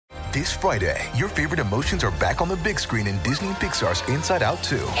This Friday, your favorite emotions are back on the big screen in Disney and Pixar's Inside Out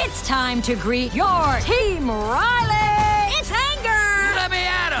 2. It's time to greet your Team Riley. It's anger. Let me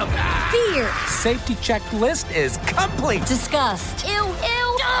at him. Fear. Safety checklist is complete. Disgust. Ew.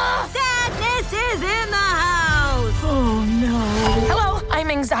 Sadness is in the house. Oh, no. Hello, I'm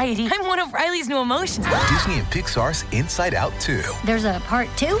anxiety. I'm one of Riley's new emotions. Disney and Pixar's Inside Out 2. There's a part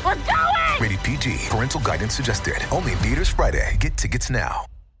 2? We're going! Rated PG. Parental guidance suggested. Only in theaters Friday. Get tickets now.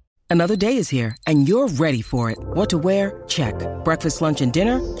 Another day is here, and you're ready for it. What to wear? Check. Breakfast, lunch, and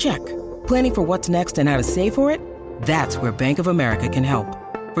dinner? Check. Planning for what's next and how to save for it? That's where Bank of America can help.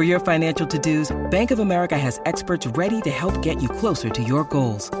 For your financial to-dos, Bank of America has experts ready to help get you closer to your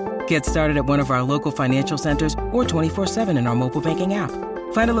goals. Get started at one of our local financial centers or 24/7 in our mobile banking app.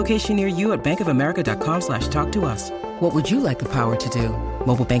 Find a location near you at bankofamerica.com/talktous. What would you like the power to do?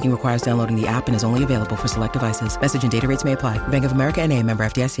 Mobile banking requires downloading the app and is only available for select devices. Message and data rates may apply. Bank of America N.A., member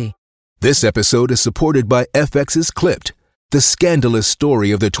FDIC. This episode is supported by FX's Clipped, the scandalous story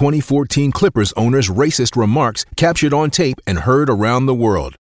of the 2014 Clippers owner's racist remarks captured on tape and heard around the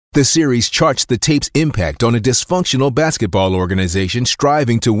world. The series charts the tape's impact on a dysfunctional basketball organization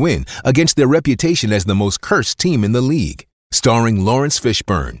striving to win against their reputation as the most cursed team in the league. Starring Lawrence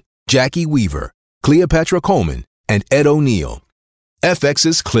Fishburne, Jackie Weaver, Cleopatra Coleman, and Ed O'Neill.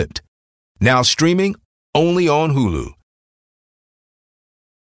 FX's Clipped. Now streaming only on Hulu.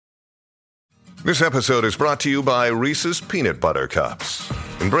 This episode is brought to you by Reese's Peanut Butter Cups.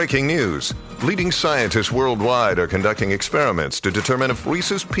 In breaking news, leading scientists worldwide are conducting experiments to determine if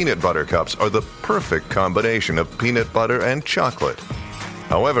Reese's Peanut Butter Cups are the perfect combination of peanut butter and chocolate.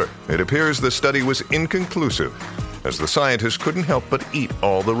 However, it appears the study was inconclusive, as the scientists couldn't help but eat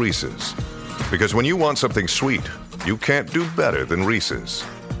all the Reese's. Because when you want something sweet, you can't do better than Reese's.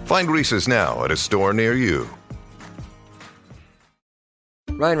 Find Reese's now at a store near you.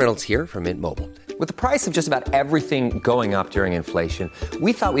 Ryan Reynolds here from Mint Mobile. With the price of just about everything going up during inflation,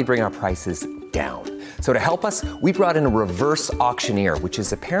 we thought we'd bring our prices down. So to help us, we brought in a reverse auctioneer, which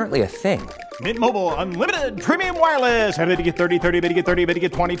is apparently a thing. Mint Mobile Unlimited Premium Wireless. How to get 30, 30, bit to get 30, bit to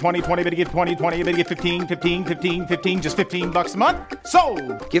get 20, 20, 20, bit to get 20, 20, bit to get 15, 15, 15, 15, just $15 a month?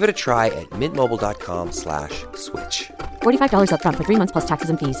 Sold! Give it a try at mintmobile.com/switch. $45 up front for 3 months plus taxes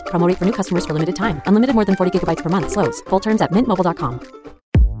and fees. Promo rate for new customers for limited time. Unlimited more than 40 gigabytes per month. Slows full terms at mintmobile.com.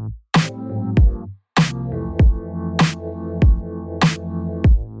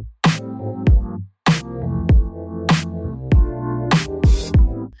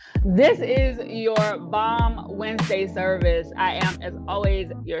 This is your Bomb Wednesday service. I am, as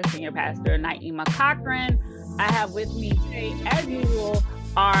always, your senior pastor, Naima Cochran. I have with me today, as usual,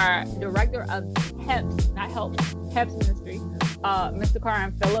 our director of HEPS Ministry, Mr.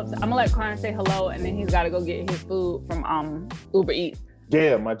 Karan Phillips. I'm gonna let Karan say hello, and then he's got to go get his food from Uber Eats.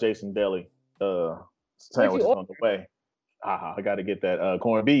 Yeah, my Jason Deli sandwich is on the way. I got to get that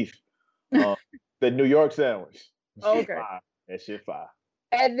corned beef, the New York sandwich. Okay, that shit fire.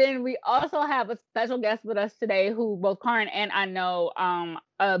 And then we also have a special guest with us today who both Karan and I know,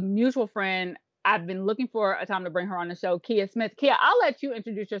 a mutual friend. I've been looking for a time to bring her on the show, Kia Smith. Kia, I'll let you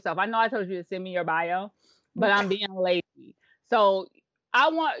introduce yourself. I know I told you to send me your bio, but I'm being lazy. So I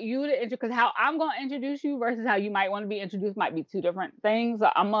want you to because how I'm going to introduce you versus how you might want to be introduced might be two different things. So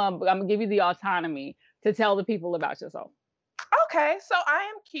I'm gonna give you the autonomy to tell the people about yourself. Okay, so I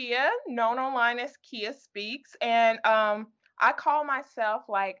am Kia, known online as Kia Speaks, and I call myself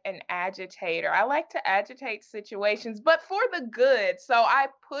like an agitator. I like to agitate situations, but for the good. So I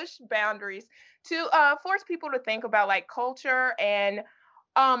push boundaries to force people to think about like culture and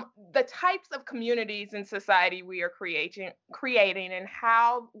the types of communities in society we are creating and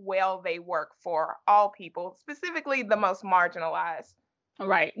how well they work for all people, specifically the most marginalized.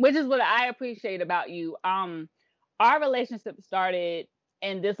 Right, which is what I appreciate about you. Our relationship started,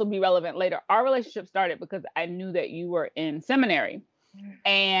 and this will be relevant later. Our relationship started because I knew that you were in seminary.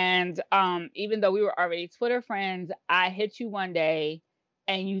 And even though we were already Twitter friends, I hit you one day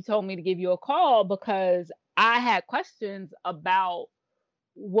and you told me to give you a call because I had questions about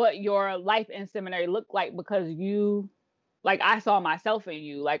what your life in seminary looked like, because you, like, I saw myself in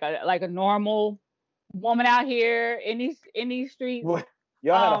you, like a normal woman out here in these streets. What?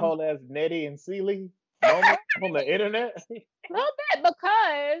 Y'all had a whole ass Nettie and Seeley moment on the internet? A little bit,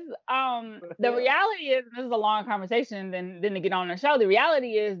 because the reality is, and this is a long conversation than to get on the show. The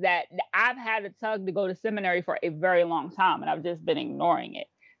reality is that I've had a tug to go to seminary for a very long time, and I've just been ignoring it.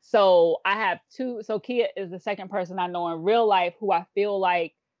 So I have two. So Kia is the second person I know in real life who I feel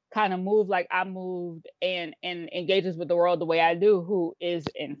like kind of moved like I moved and engages with the world the way I do, who is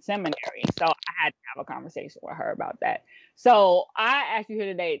in seminary. So I had to have a conversation with her about that. So I asked you here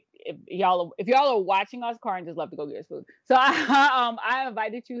today, if y'all are watching us, Karin just love to go get his food. So I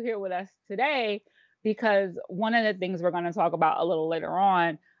invited you here with us today because one of the things we're going to talk about a little later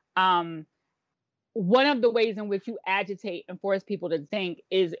on, one of the ways in which you agitate and force people to think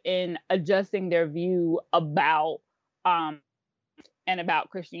is in adjusting their view about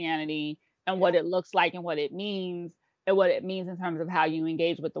Christianity and what it looks like and what it means in terms of how you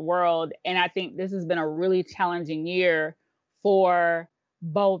engage with the world. And I think this has been a really challenging year for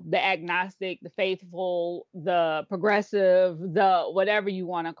both the agnostic, the faithful, the progressive, the whatever you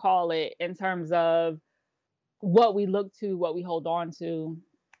want to call it, in terms of what we look to, what we hold on to,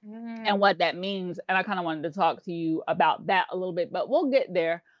 and what that means. And I kind of wanted to talk to you about that a little bit, but we'll get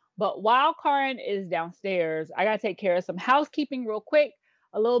there. But while Karin is downstairs, I got to take care of some housekeeping real quick,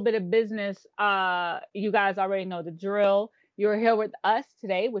 a little bit of business. You guys already know the drill. You're here with us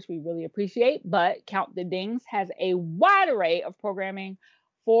today, which we really appreciate, but Count the Dings has a wide array of programming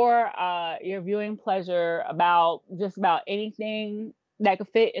for your viewing pleasure about just about anything that could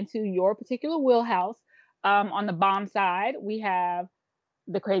fit into your particular wheelhouse. On the bomb side, we have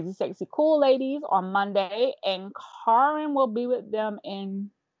the Crazy Sexy Cool Ladies on Monday, and Karin will be with them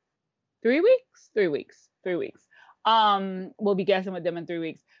in 3 weeks. 3 weeks. We'll be guessing with them in 3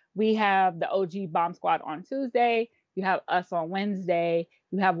 weeks. We have the OG Bomb Squad on Tuesday. You have us on Wednesday.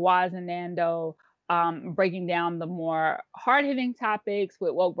 You have Waz and Nando breaking down the more hard-hitting topics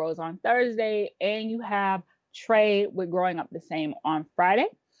with Woke Bros on Thursday. And you have Trey with Growing Up the Same on Friday.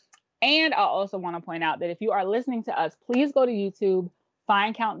 And I also want to point out that if you are listening to us, please go to YouTube,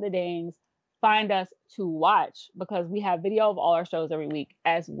 find Count the Dings, find us to watch, because we have video of all our shows every week,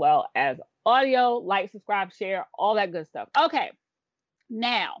 as well as audio. Like, subscribe, share, all that good stuff. Okay,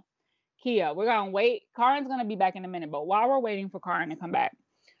 now, Kia, we're going to wait. Karin's going to be back in a minute, but while we're waiting for Karin to come back,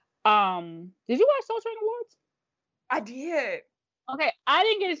 did you watch Soul Train Awards? I did. Okay, I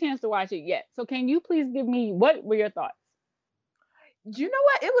didn't get a chance to watch it yet. So can you please give me, what were your thoughts? You know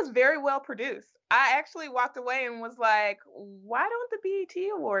what? It was very well produced. I actually walked away and was like, why don't the BET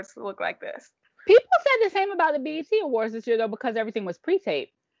Awards look like this? People said the same about the BET Awards this year, though, because everything was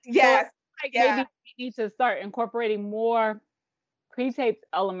pre-taped. Yes. So, maybe we need to start incorporating more pre-taped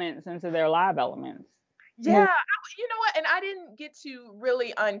elements into their live elements. Yeah, you know what? And I didn't get to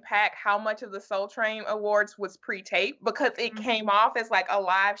really unpack how much of the Soul Train Awards was pre-taped, because it came off as like a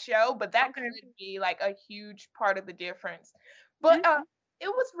live show, but that could be like a huge part of the difference. But it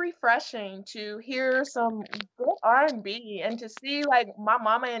was refreshing to hear some good R&B and to see like my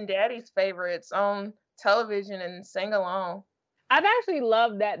mama and daddy's favorites on television and sing along. I've actually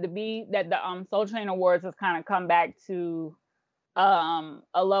loved that the Soul Train Awards has kind of come back to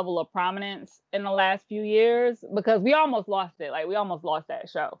a level of prominence in the last few years, because we almost lost it. Like, we almost lost that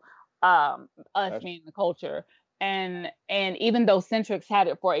show. Us being the culture. And even though Centrix had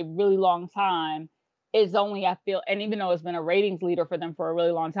it for a really long time, it's only, I feel, and even though it's been a ratings leader for them for a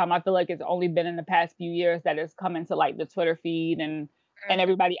really long time, I feel like it's only been in the past few years that it's come into like the Twitter feed and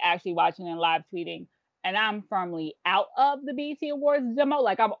everybody actually watching and live tweeting. And I'm firmly out of the BET Awards demo.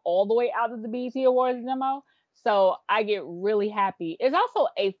 Like, I'm all the way out of the BET Awards demo. So I get really happy. It's also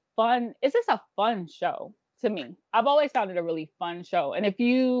it's just a fun show to me. I've always found it a really fun show. And if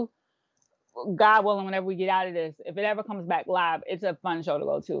you, God willing, whenever we get out of this, if it ever comes back live, it's a fun show to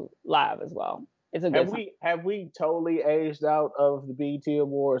go to live as well. It's a good time. Have we totally aged out of the BET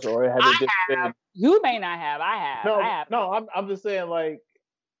Awards, or have it just been? You may not have. I have. No. I'm just saying, like,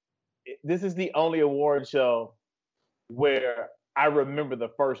 this is the only award show where I remember the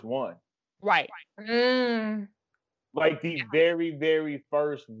first one. Right. Like the very, very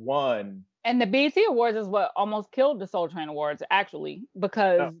first one. And the BET Awards is what almost killed the Soul Train Awards, actually,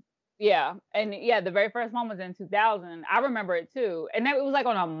 because the very first one was in 2000. I remember it too, and it was like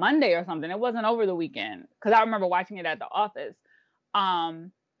on a Monday or something. It wasn't over the weekend, because I remember watching it at the office.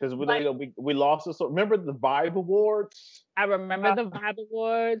 Because we lost it. So remember the Vibe Awards? I remember the Vibe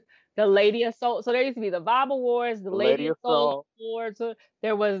Awards, the Lady of Soul. So there used to be the Vibe Awards, the Lady of Soul Awards.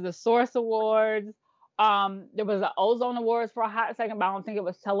 There was the Source Awards. There was the Ozone Awards for a hot second, but I don't think it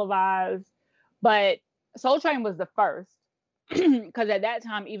was televised. But Soul Train was the first, because at that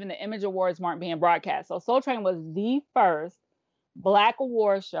time, even the Image Awards weren't being broadcast. So Soul Train was the first Black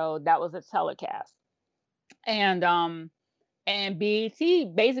award show that was a telecast. And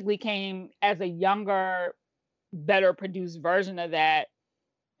BET basically came as a younger, better produced version of that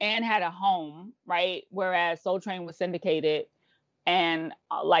and had a home, right? Whereas Soul Train was syndicated and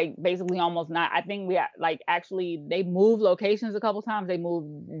like basically almost not. I think actually they moved locations a couple times. They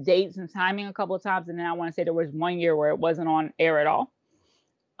moved dates and timing a couple of times. And then I want to say there was one year where it wasn't on air at all.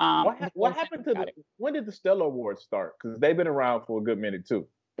 What happened to when did the Stellar Awards start? Because they've been around for a good minute too.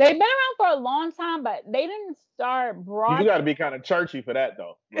 They've been around for a long time, but they didn't start broad. You got to be kind of churchy for that,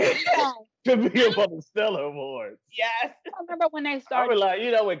 though. Like, to be up on the Stellar Awards. Yes. I remember when they I started. was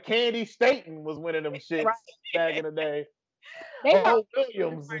like, when Candy Staten was winning them shits back in the day. They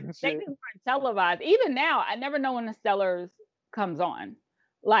Williams and shit. They just weren't televised. Even now, I never know when the Stellars comes on.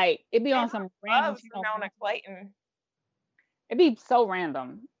 Like, it'd be on some random channel. Nona Clayton. It'd be so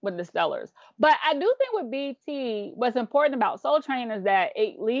random with the Stellars. But I do think with BET, what's important about Soul Train is that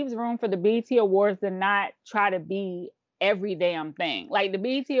it leaves room for the BET Awards to not try to be every damn thing. Like, the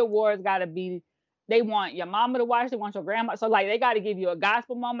BET Awards got to be, they want your mama to watch, they want your grandma. So, like, they got to give you a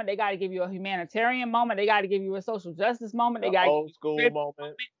gospel moment. They got to give you a humanitarian moment. They got to give you a social justice moment. They got old school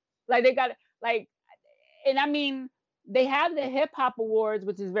moment. Like, they got to, like, and I mean, they have the hip hop awards,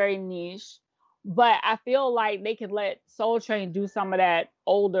 which is very niche. But I feel like they could let Soul Train do some of that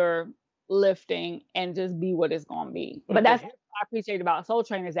older lifting and just be what it's going to be. But that's what I appreciate about Soul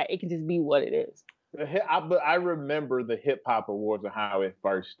Train is that it can just be what it is. But I remember the hip hop awards and how it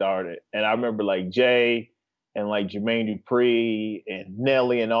first started. And I remember like Jay and like Jermaine Dupri and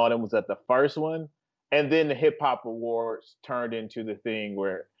Nelly and all them was at the first one. And then the hip hop awards turned into the thing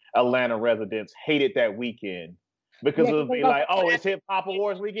where Atlanta residents hated that weekend. Because it would be like, oh, it's hip hop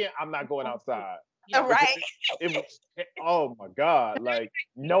awards weekend. I'm not going outside. Right. It was, oh my God. Like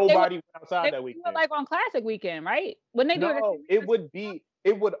nobody went outside that weekend. Like on Classic Weekend, right? When they do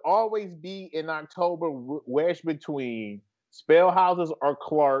it would always be in October, wedged between Spellhouses or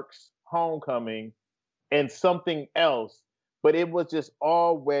Clark's Homecoming and something else. But it was just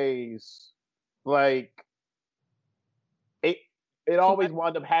always like it always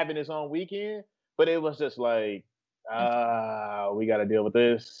wound up having its own weekend, but it was just like, we got to deal with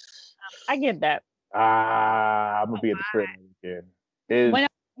this. I get that. I'm gonna be at the crib weekend.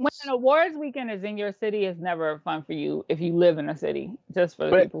 When an awards weekend is in your city, it's never fun for you if you live in a city. Just for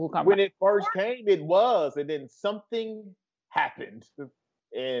the people who come. When it first came, it was, and then something happened.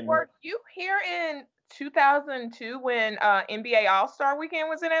 And were you here in 2002 when NBA All-Star Weekend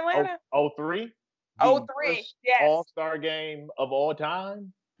was in Atlanta? 03? 03, yes. All-Star game of all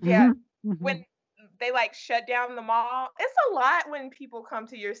time. Yeah. When they like shut down the mall. It's a lot when people come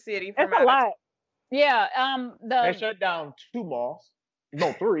to your city. It's a lot. Yeah. They shut down 2 malls.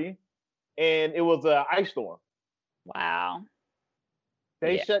 No, 3. And it was an ice storm. Wow.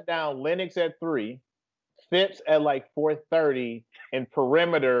 They shut down Lenox at 3, Phipps at like 4:30, and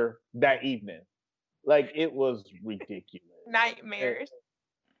Perimeter that evening. Like, it was ridiculous. Nightmares.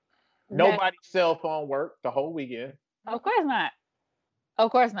 Nobody's cell phone worked the whole weekend. Of course not. Of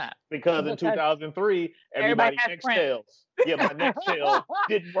course not. Because in 2003, everybody Nextels. Yeah, my Nextel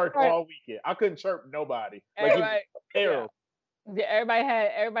didn't work all weekend. I couldn't chirp nobody. Like, it was terrible. Yeah,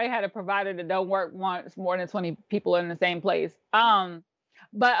 everybody had a provider that don't work once more than 20 people in the same place.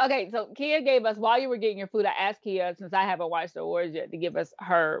 But okay, so Kia gave us, while you were getting your food, I asked Kia, since I haven't watched the awards yet, to give us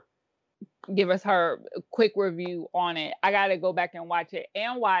her quick review on it. I gotta go back and watch it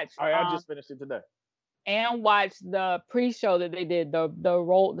and watch. All right, I just finished it today. And watch the pre-show that they did,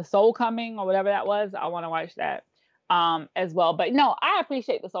 the Soul Coming or whatever that was. I want to watch that as well. But no, I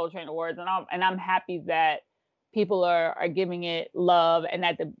appreciate the Soul Train Awards, and I'm happy that people are giving it love, and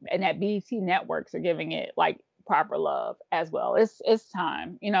that BET networks are giving it like proper love as well. It's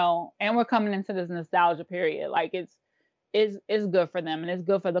time, and we're coming into this nostalgia period. Like it's good for them, and it's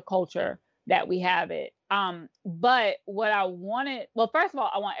good for the culture that we have it. But what I wanted, well, first of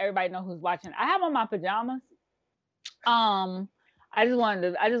all, I want everybody to know who's watching. I have on my pajamas. I just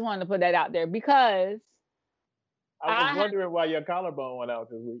wanted to put that out there because I was wondering why your collarbone went out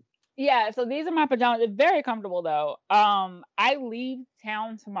this week. Yeah, so these are my pajamas. They're very comfortable though. I leave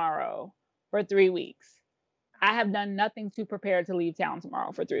town tomorrow for 3 weeks. I have done nothing to prepare to leave town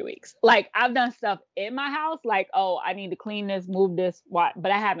tomorrow for 3 weeks. Like, I've done stuff in my house, like, oh, I need to clean this, move this, but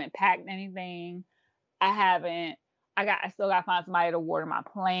I haven't packed anything. I still got to find somebody to water my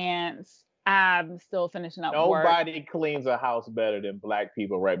plants. I'm still finishing up work. Nobody cleans a house better than Black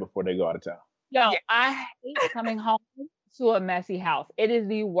people right before they go out of town. Yo, I hate coming home to a messy house. It is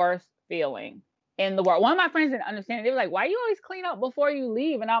the worst feeling in the world. One of my friends didn't understand it. They were like, why you always clean up before you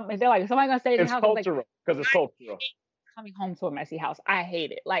leave? And they're like, somebody gonna stay in the house? It's cultural, because it's cultural. Coming home to a messy house. I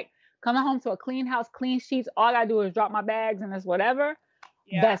hate it. Like, coming home to a clean house, clean sheets, all I gotta do is drop my bags and it's whatever.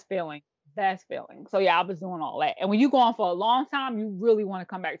 Yeah. Best feeling. So yeah, I was doing all that. And when you go on for a long time, you really want to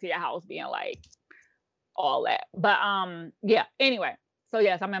come back to your house being like all that. But yeah, anyway. So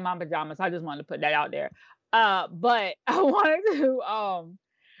yes, I'm in my pajamas. So I just wanted to put that out there. But I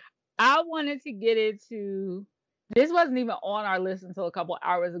wanted to get into, this wasn't even on our list until a couple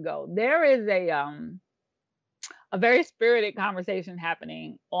hours ago. There is a very spirited conversation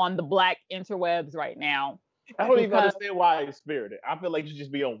happening on the Black interwebs right now. I don't even understand why it's spirited. I feel like you should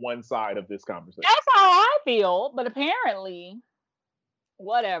just be on one side of this conversation. That's how I feel, but apparently,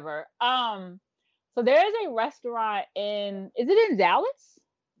 whatever. So there is a restaurant is it in Dallas?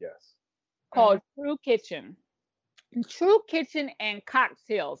 Yes. Called True Kitchen. True Kitchen and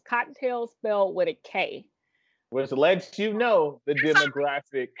Cocktails. Cocktails spelled with a K. Which lets you know the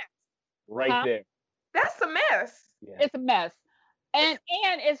demographic right there. That's a mess. Yeah. It's a mess. And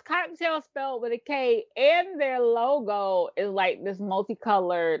it's Cocktail spelled with a K, and their logo is like this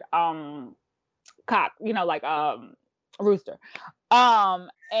multicolored cock, like rooster.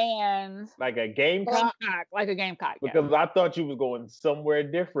 And like a gamecock? Like a gamecock. Because I thought you was going somewhere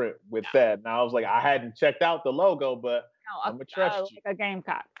different with that. And I was like, I hadn't checked out the logo, but I'm gonna trust you. Like a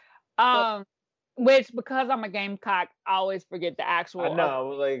gamecock. Which, because I'm a gamecock, I always forget the actual. I know.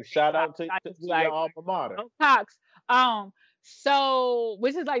 Like, shout out to your alma mater. Cocks. So,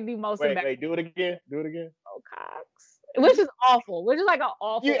 which is like the most. Wait, do it again. Oh, Cox. Which is awful. Which is like an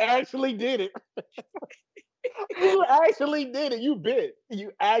awful. You actually did it. You actually did it.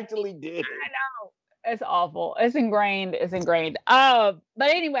 You actually did it. I know. It's awful. It's ingrained. But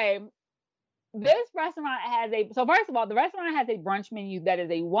anyway, this restaurant has so first of all, the restaurant has a brunch menu that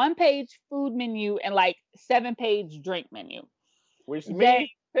is a 1-page food menu and like 7-page drink menu. Which means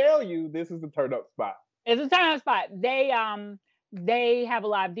tell you this is the turn up spot. It's a turn up spot. They have a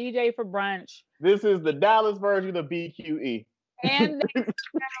live DJ for brunch. This is the Dallas version of BQE. And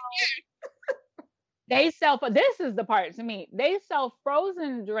they sell, this is the part to me, they sell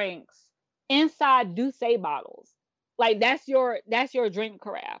frozen drinks inside Douce bottles. Like that's your drink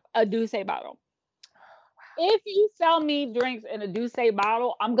carafe, a Douce bottle. If you sell me drinks in a Douce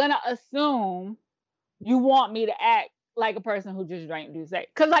bottle, I'm gonna assume you want me to act like a person who just drank Douce.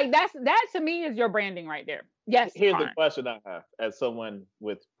 Cause like that to me is your branding right there. Yes. Here's the question I have as someone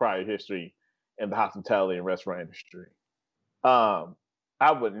with prior history in the hospitality and restaurant industry. I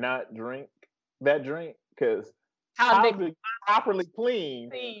would not drink that drink because how to properly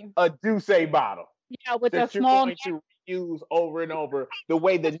clean a Douce bottle. Yeah, with a you're small going to use over and over the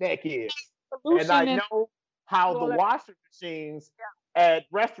way the neck is. And I know how the washing machines at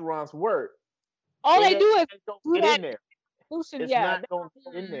restaurants work. All they do is get in there. It's not going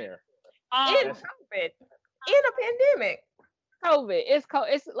to get in there. In COVID, in a pandemic. COVID.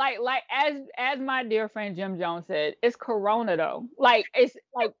 It's like as my dear friend Jim Jones said, it's Corona though. Like it's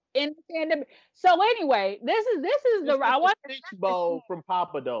like in the pandemic. So anyway, this is the I want the fish bowl from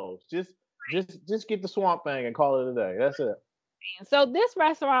Papa Do's. Just get the swamp thing and call it a day. That's it. So this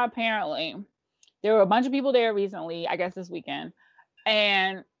restaurant, apparently, there were a bunch of people there recently, I guess this weekend.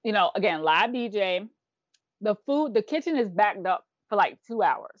 And, again, live DJ. The kitchen is backed up for like 2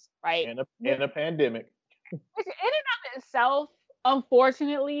 hours, right? In a pandemic. Which in and of itself,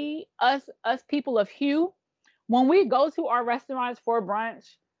 unfortunately, us people of hue, when we go to our restaurants for brunch,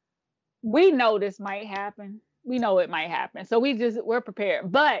 we know this might happen. We know it might happen. So we're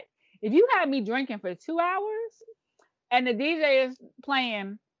prepared. But if you have me drinking for 2 hours and the DJ is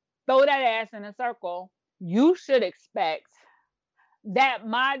playing Throw That Ass in a Circle, you should expect that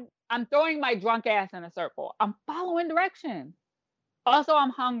I'm throwing my drunk ass in a circle. I'm following direction. Also,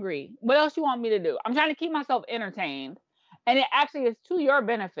 I'm hungry. What else you want me to do? I'm trying to keep myself entertained. And it actually is to your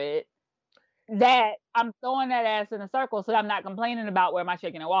benefit that I'm throwing that ass in a circle so that I'm not complaining about where my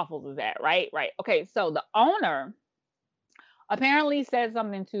chicken and waffles is at, right? Right. Okay, so the owner apparently said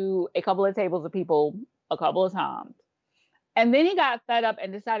something to a couple of tables of people a couple of times. And then he got fed up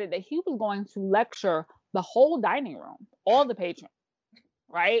and decided that he was going to lecture the whole dining room, all the patrons,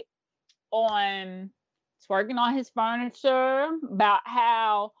 right? On twerking on his furniture, about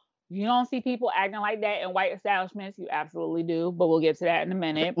how you don't see people acting like that in white establishments. You absolutely do, but we'll get to that in a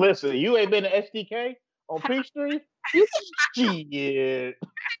minute. Listen, you ain't been to STK on Peachtree? Shit.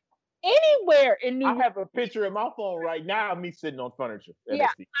 Anywhere in New York. I have a picture in my phone right now of me sitting on furniture. Yeah,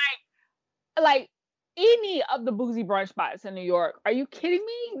 like any of the boozy brunch spots in New York. Are you kidding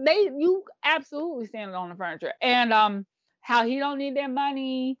me? You absolutely standing on the furniture. And how he don't need their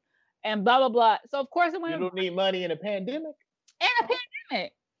money and blah blah blah. So of course you don't need money in a pandemic. In a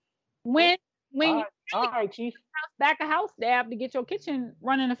pandemic, when all right, Chief, back a house staff to get your kitchen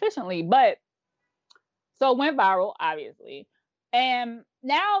running efficiently. But so it went viral, obviously, and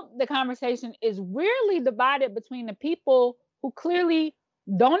now the conversation is weirdly divided between the people who clearly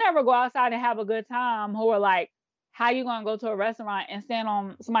don't ever go outside and have a good time, who are like, how you gonna go to a restaurant and stand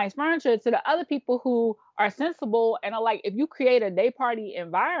on somebody's furniture, to the other people who are sensible and are like, if you create a day party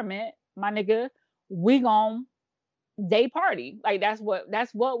environment, my nigga, we gonna day party. Like that's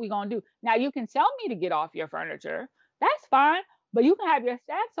what we gonna do. Now you can tell me to get off your furniture. That's fine. But you can have your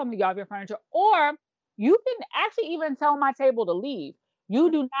staff tell me to get off your furniture, or you can actually even tell my table to leave. You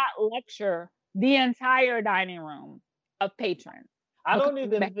do not lecture the entire dining room of patrons. I don't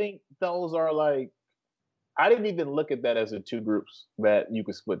even think those are like, I didn't even look at that as the two groups that you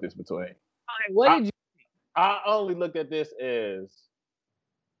could split this between. Okay, what did you think? I only looked at this as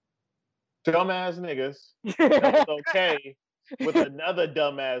dumbass niggas that was okay with another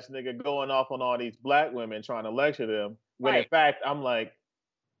dumbass nigga going off on all these black women trying to lecture them. When in fact, I'm like,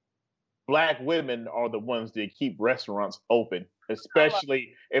 black women are the ones that keep restaurants open,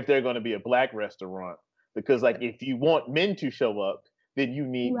 especially if they're going to be a black restaurant. Because like, if you want men to show up, then you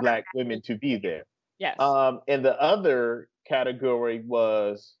need black women to be there. Yes. And the other category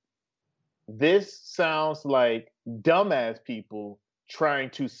was, this sounds like dumbass people trying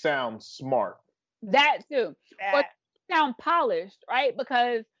to sound smart. That too. But sound polished, right?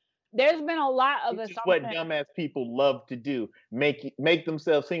 Because there's been a lot of It's what dumbass people love to do. Make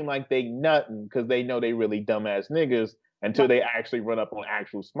themselves seem like they nuttin' because they know they really dumbass niggas until they actually run up on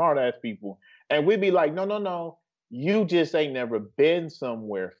actual smart ass people. And we'd be like, no. You just ain't never been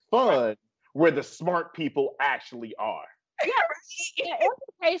somewhere fun where the smart people actually are. Yeah, right. The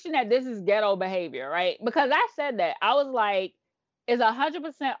implication that this is ghetto behavior, right? Because I said that. I was like, it's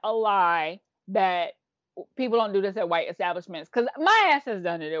 100% a lie that people don't do this at white establishments. Because my ass has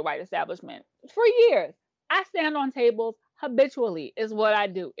done it at white establishments for years. I stand on tables habitually, is what I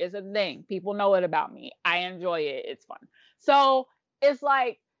do. It's a thing. People know it about me. I enjoy it. It's fun. So it's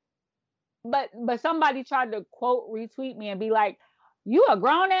like, but somebody tried to quote retweet me and be like, you a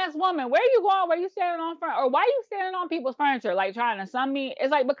grown ass woman. Where you going? Where you standing on front? Or why you standing on people's furniture? Like trying to sum me.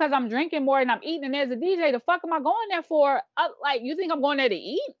 It's like, because I'm drinking more and I'm eating and there's a DJ. The fuck am I going there for? Like, you think I'm going there to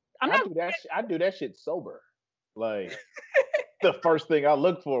eat? I do that shit sober. Like, the first thing I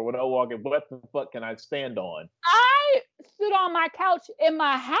look for when I walk in, what the fuck can I stand on? I stood on my couch in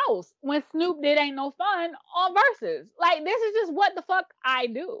my house when Snoop did Ain't No Fun on Versus. Like, this is just what the fuck I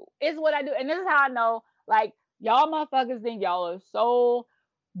do. It's what I do. And this is how I know, like, y'all motherfuckers think y'all are so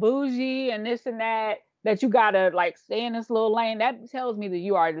bougie and this and that you gotta like stay in this little lane. That tells me that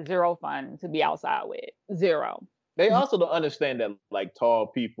you are zero fun to be outside with. Zero. They also don't understand that like tall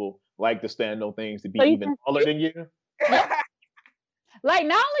people like to stand on things to be even taller than you. Like,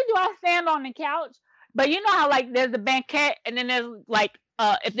 not only do I stand on the couch, but you know how like there's the banquette and then there's like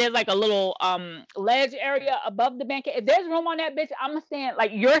if there's like a little ledge area above the banquette, if there's room on that bitch, I'm gonna stand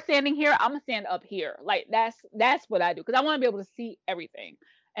like you're standing here, I'm gonna stand up here. Like that's what I do, because I want to be able to see everything,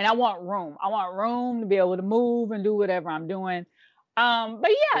 and I want room. I want room to be able to move and do whatever I'm doing.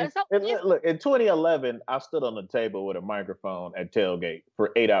 But yeah. Look, in 2011, I stood on the table with a microphone at tailgate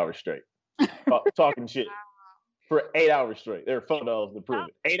for 8 hours straight, talking shit for 8 hours straight. There are photos to prove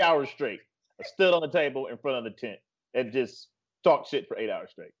it. 8 hours straight. I stood on the table in front of the tent and just talk shit for 8 hours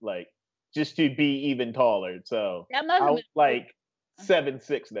straight, like just to be even taller. So I was like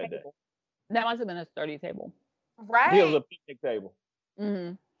 7'6" that day. That must have been a sturdy table, right? Yeah, it was a picnic table.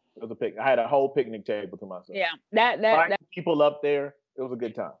 Mm-hmm. It was a picnic. I had a whole picnic table to myself. Yeah, that people up there. It was a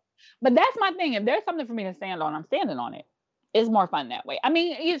good time. But that's my thing. If there's something for me to stand on, I'm standing on it. It's more fun that way. I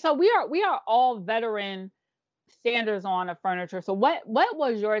mean, so we are all veteran standers on a furniture. So what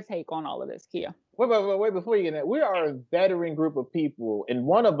was your take on all of this, Kia? Wait, before you get that, we are a veteran group of people, and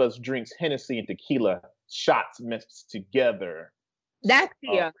one of us drinks Hennessy and tequila shots mixed together. That's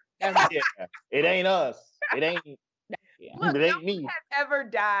Kia. Yeah, it ain't us. It ain't. Look, it ain't me. Has ever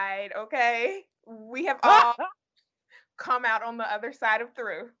died? Okay, we have all come out on the other side of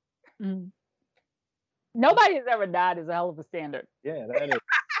through. Mm. Nobody has ever died is a hell of a standard. Yeah, that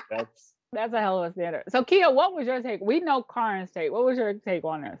is. That's a hell of a standard. So, Kia, what was your take? We know Karen's take. What was your take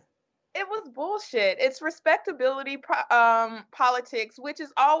on this? It was bullshit. It's respectability politics, which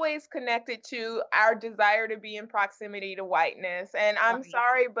is always connected to our desire to be in proximity to whiteness. And I'm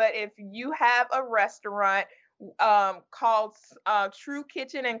sorry, but if you have a restaurant called True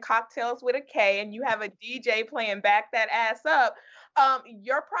Kitchen and Cocktails with a K, and you have a DJ playing Back That Ass Up,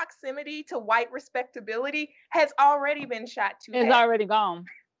 your proximity to white respectability has already been shot to It's already gone.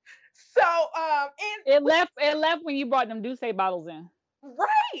 So it left when you brought them Douce bottles in.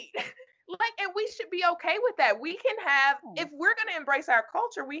 Right. Like, and we should be okay with that. We can have, if we're going to embrace our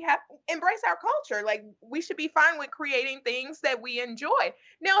culture, we have to embrace our culture. Like, we should be fine with creating things that we enjoy.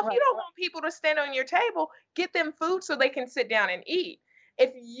 Now, if you don't want people to stand on your table, get them food so they can sit down and eat.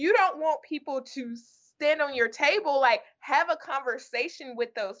 If you don't want people to stand on your table, like, have a conversation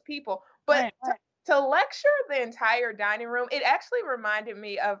with those people. But to lecture the entire dining room, it actually reminded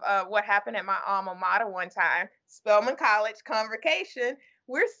me of what happened at my alma mater one time, Spelman College convocation.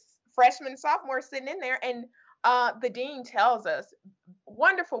 We're freshmen, sophomores sitting in there, and the dean tells us,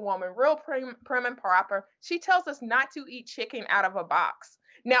 wonderful woman, real prim and proper. She tells us not to eat chicken out of a box.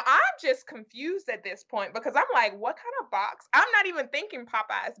 Now, I'm just confused at this point because I'm like, what kind of box? I'm not even thinking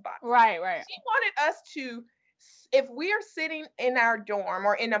Popeye's box. Right. She wanted us to, if we are sitting in our dorm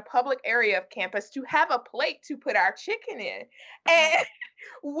or in a public area of campus, to have a plate to put our chicken in. And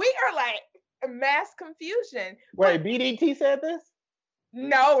we are like, mass confusion. Wait, BDT said this?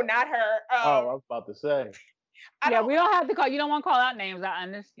 No, not her. I was about to say. We don't have to call. You don't want to call out names. I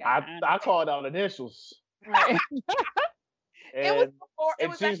understand. I called out initials. Right. And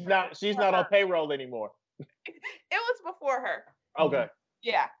she's not on payroll anymore. It was before her. Okay.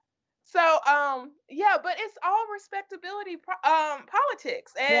 Yeah. So but it's all respectability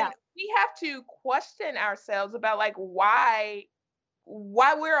politics, and we have to question ourselves about like why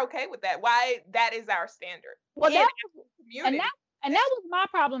we're okay with that, why that is our standard. Well, that was my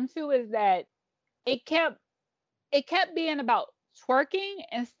problem too, is that it kept being about twerking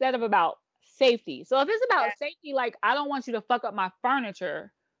instead of about safety. So if it's about safety, like, I don't want you to fuck up my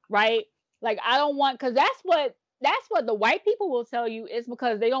furniture, right? Like, I don't want, because that's what the white people will tell you, is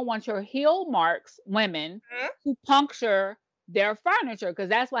because they don't want your heel marks, women, to puncture their furniture, because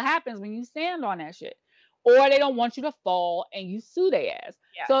that's what happens when you stand on that shit. Or they don't want you to fall and you sue their ass.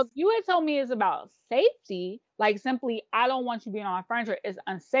 Yes. So if you had told me it's about safety, like simply, I don't want you being on my furniture, it's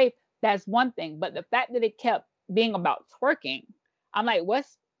unsafe, that's one thing. But the fact that it kept being about twerking, I'm like,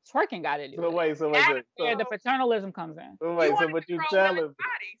 what's twerking got to do? So wait, where the paternalism comes in. So wait, so what you telling me?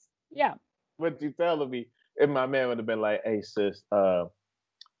 Yeah. What you telling me? If my man would have been like, "Hey sis,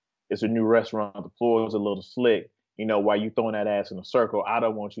 it's a new restaurant. The floor is a little slick. You know, while you throwing that ass in a circle, I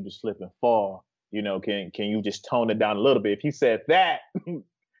don't want you to slip and fall. You know, can you just tone it down a little bit?" If he said that,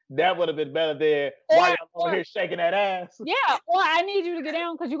 that would have been better than why y'all over here shaking that ass. Yeah, or I need you to get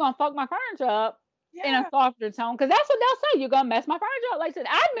down because you're gonna fuck my furniture up in a softer tone. Because that's what they'll say. You're gonna mess my furniture up. Like I said,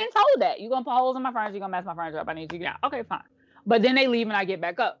 I've been told that. You're gonna put holes in my furniture, you're gonna mess my furniture up. I need you to get down. Okay, fine. But then they leave and I get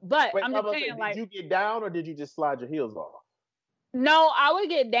back up. But wait, I'm just saying, like, did you get down or did you just slide your heels off? No, I would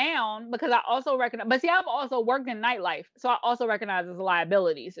get down because I also recognize, but see, I've also worked in nightlife. So I also recognize it's a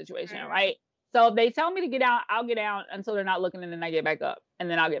liability situation, right? So if they tell me to get down, I'll get down until they're not looking, and then I get back up, and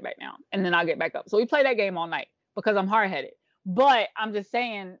then I'll get back down, and then I'll get back up. So we play that game all night because I'm hard-headed. But I'm just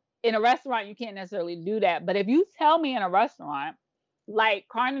saying, in a restaurant, you can't necessarily do that. But if you tell me in a restaurant, like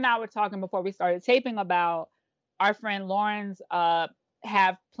Karin and I were talking before we started taping about our friend Lauren's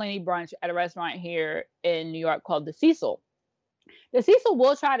have plenty brunch at a restaurant here in New York called The Cecil. The Cecil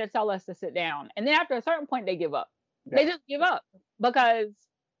will try to tell us to sit down, and then after a certain point, they give up. Yeah. They just give up because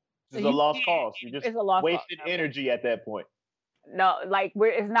it's a lost cause. You just wasted energy at that point. No, like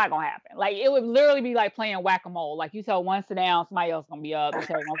it's not gonna happen. Like it would literally be like playing whack-a-mole. Like you tell one sit down, somebody else gonna be up. You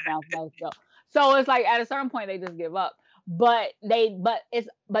tell one sit down, somebody else go. So it's like at a certain point they just give up. But they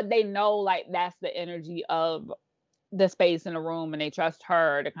know like that's the energy of the space in the room, and they trust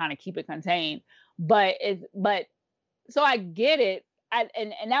her to kind of keep it contained. So I get it.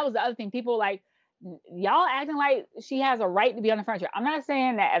 And that was the other thing. People like, y'all acting like she has a right to be on the furniture. I'm not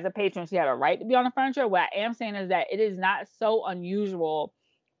saying that as a patron she had a right to be on the furniture. What I am saying is that it is not so unusual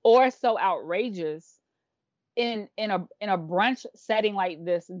or so outrageous in a brunch setting like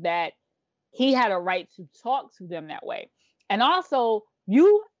this that he had a right to talk to them that way. And also,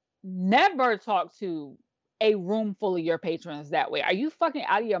 you never talk to a room full of your patrons that way. Are you fucking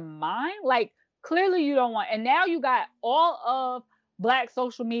out of your mind? Like, clearly you don't want, and now you got all of Black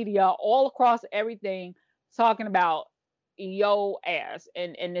social media all across everything talking about yo ass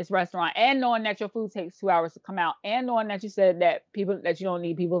in this restaurant, and knowing that your food takes 2 hours to come out, and knowing that you said that you don't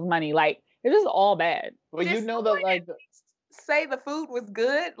need people's money. Like, it's just all bad. Well, you know that, like, say the food was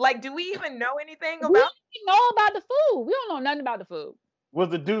good. Like, do we even know anything about? We don't know about the food. We don't know nothing about the food. Was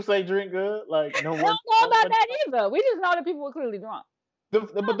the Douce drink good? Like, no one. We don't know about that either. We just know that people were clearly drunk.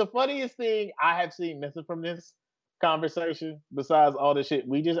 But the funniest thing I have seen missing from this conversation, besides all the shit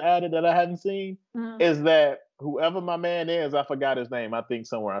we just added that I hadn't seen, is that whoever my man is, I forgot his name. I think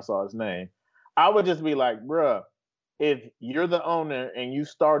somewhere I saw his name. I would just be like, bruh, if you're the owner and you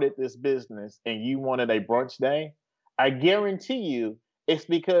started this business and you wanted a brunch day, I guarantee you it's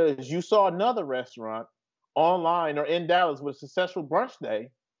because you saw another restaurant online or in Dallas with a successful brunch day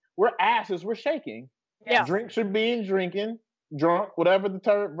where asses were shaking. Yeah. Drinks are being drunk, whatever the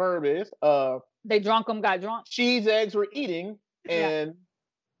verb is. They drunk them, got drunk. Cheese eggs were eating, and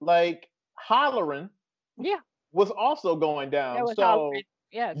like hollering was also going down. So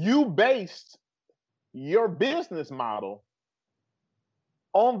yes. You based your business model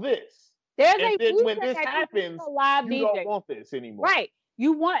on this. There's and a then when future this that you happens, need a live you DJ. don't want this anymore. Right.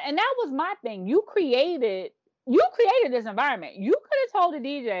 You want, and that was my thing. You created this environment. You could have told the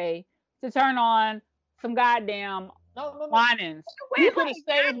DJ to turn on some goddamn whinings. You could have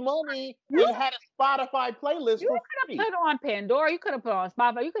saved money and had a Spotify playlist. You could have put on Pandora. You could have put on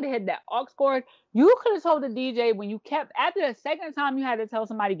Spotify. You could have hit that aux cord. You could have told the DJ when you kept, after the second time you had to tell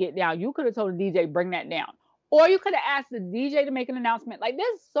somebody to get down, you could have told the DJ, bring that down. Or you could have asked the DJ to make an announcement. Like,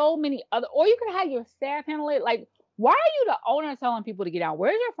 there's so many other, or you could have had your staff handle it. Like, why are you the owner telling people to get down?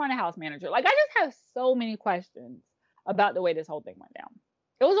 Where's your front of house manager? Like, I just have so many questions about the way this whole thing went down.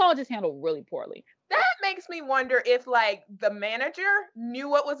 It was all just handled really poorly. That makes me wonder if, like, the manager knew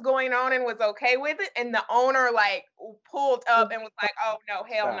what was going on and was okay with it, and the owner, like, pulled up and was like, oh, no,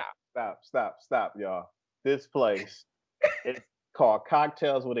 hell no. Stop, y'all. This place is called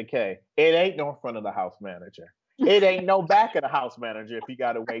Cocktails with a K. It ain't no front of the house manager. It ain't no back of the house manager if you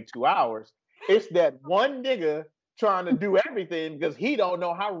got to wait 2 hours. It's that one nigga trying to do everything because he don't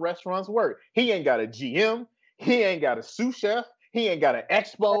know how restaurants work. He ain't got a GM. He ain't got a sous chef. He ain't got an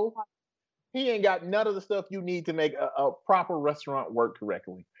expo. He ain't got none of the stuff you need to make a proper restaurant work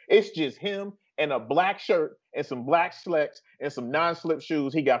correctly. It's just him and a black shirt and some black slacks and some non-slip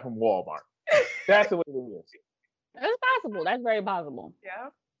shoes he got from Walmart. That's the way it is. That's possible. That's very possible. Yeah.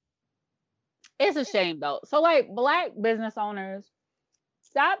 It's a shame, though. So, like, Black business owners,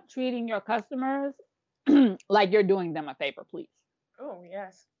 stop treating your customers like you're doing them a favor, please. Oh,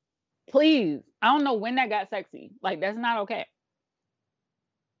 yes. Please. I don't know when that got sexy. Like, that's not okay.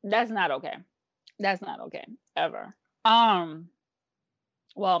 That's not okay. That's not okay. Ever.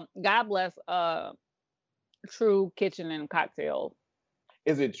 Well, God bless True Kitchen and Cocktail.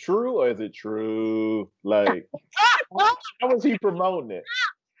 Is it true or is it true? Like, how was he promoting it?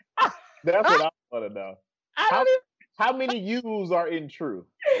 That's what I want to know. How many U's are in true?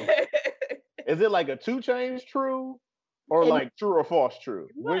 Is it like a 2 Chainz true or like true or false true?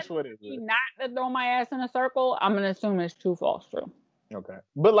 Which one is it? Not to throw my ass in a circle, I'm going to assume it's true, false, true. Okay.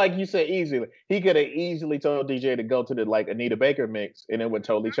 But like you said, easily, he could have easily told DJ to go to the like Anita Baker mix and it would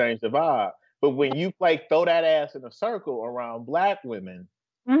totally change the vibe. But when you play Throw That Ass in a Circle around Black women,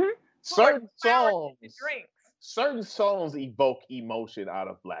 certain songs evoke emotion out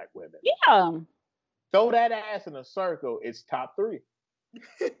of Black women. Yeah. Throw That Ass in a Circle is top 3.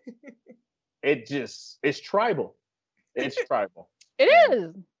 It's tribal. It's tribal. It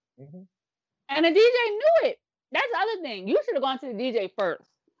is. Mm-hmm. And the DJ knew it. That's the other thing. You should have gone to the DJ first.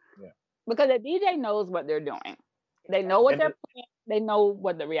 Yeah. Because the DJ knows what they're doing. They know what they're playing. They know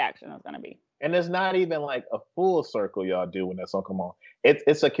what the reaction is going to be. And it's not even like a full circle y'all do when that song come on.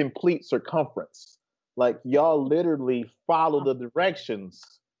 It's a complete circumference. Like y'all literally follow the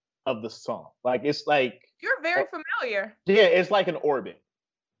directions of the song. Like it's like you're very familiar. Yeah, it's like an orbit.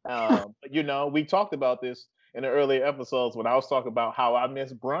 You know, we talked about this in the earlier episodes when I was talking about how I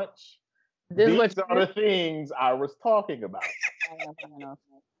miss brunch. These are the things I was talking about.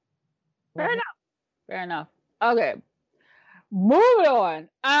 Fair enough. Fair enough. Okay. Moving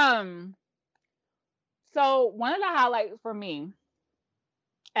on. So one of the highlights for me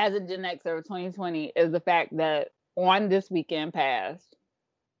as a Gen Xer of 2020 is the fact that on this weekend past,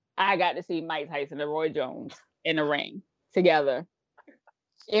 I got to see Mike Tyson and Roy Jones in the ring together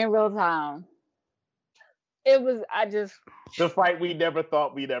in real time. The fight we never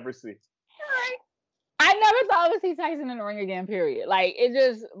thought we'd ever see. I never thought I would see Tyson in the ring again, period. Like, it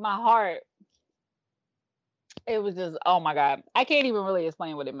just, my heart, it was just, oh my God. I can't even really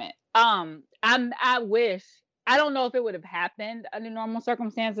explain what it meant. I wish, I don't know if it would have happened under normal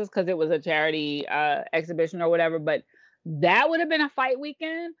circumstances because it was a charity exhibition or whatever, but that would have been a fight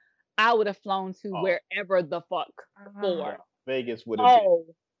weekend. I would have flown to wherever the fuck for. Vegas would have been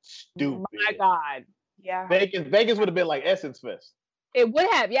stupid. My God. Yeah. Vegas would have been like Essence Fest. It would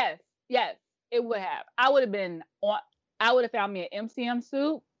have, yes. Yes. It would have. I would have found me an MCM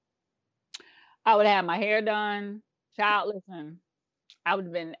suit. I would have had my hair done. Child, listen, I would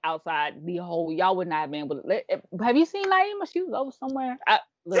have been outside y'all would not have been able to. Have you seen Naima? She was over somewhere.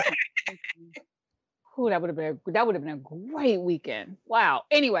 Listen. That would have been a great weekend. Wow.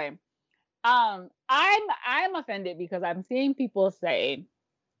 Anyway, I'm offended because I'm seeing people say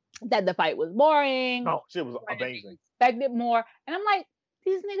that the fight was boring. Oh, shit was amazing. Expected more. And I'm like,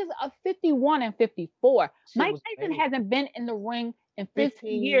 these niggas are 51 and 54. Mike Tyson hasn't been in the ring in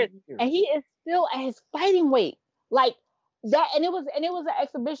 15 years, and he is still at his fighting weight. Like that, and it was an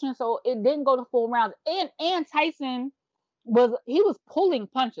exhibition, so it didn't go to full rounds. And Tyson was pulling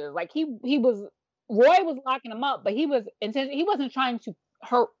punches. Like Roy was locking him up, but he wasn't trying to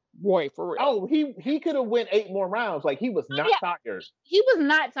hurt Roy for real. Oh, he could have went 8 more rounds. Like, he was not tired. He was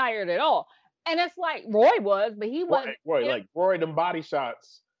not tired at all. And it's like Roy was, but he wasn't. Roy, them body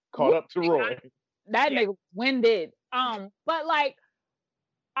shots caught up to Roy. That nigga winded. But like,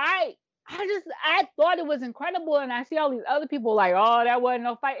 I thought it was incredible, and I see all these other people like, oh, that wasn't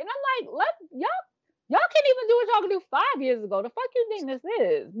no fight, and I'm like, y'all can't even do what y'all can do 5 years ago. The fuck you think this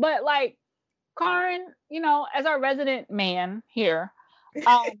is? But like, Karan, as our resident man here,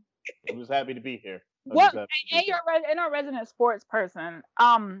 I'm just happy to be here. And our resident sports person,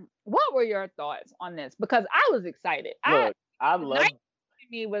 what were your thoughts on this? Because I was excited. Look, I love.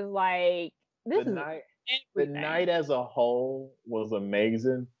 Me was like, this is night. The night as a whole was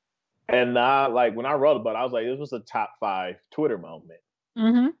amazing. And when I wrote about it, I was like, this was a top 5 Twitter moment.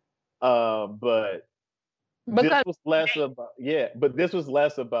 Mm-hmm. But this was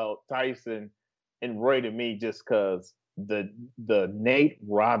less about Tyson and Roy to me, just because the Nate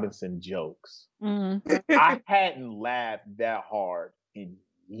Robinson jokes. Mm-hmm. I hadn't laughed that hard in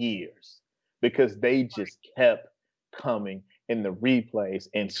years because they just kept coming in the replays,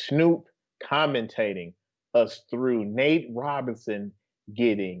 and Snoop commentating us through Nate Robinson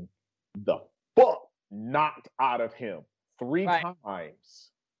getting the fuck knocked out of him 3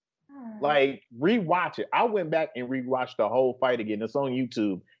 times. Like, rewatch it. I went back and rewatched the whole fight again. It's on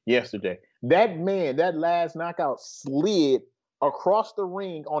YouTube yesterday. That man, that last knockout slid across the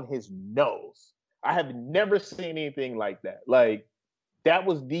ring on his nose. I have never seen anything like that. Like, that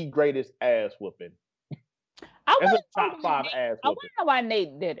was the greatest ass whooping. That's a top 5 ass whooping. I want to know why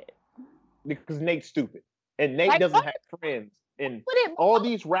Nate did it. Because Nate's stupid. And Nate doesn't have friends. And all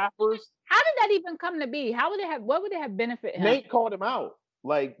these rappers. How did that even come to be? What would it have benefited him? Nate called him out.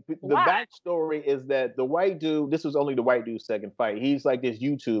 Like, the backstory is that the white dude, this was only the white dude's second fight. He's like this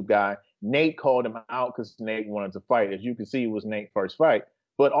YouTube guy. Nate called him out because Nate wanted to fight. As you can see, it was Nate's first fight.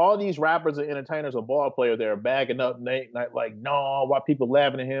 But all these rappers and entertainers or ball players, they're bagging up Nate, like, no, why people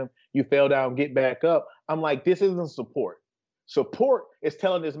laughing at him? You fell down, get back up. I'm like, this isn't support. Support is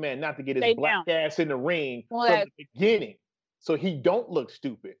telling this man not to get his black ass in the ring from the beginning, so he don't look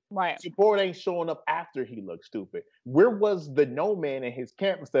stupid. Right. Support ain't showing up after he looks stupid. Where was the no man in his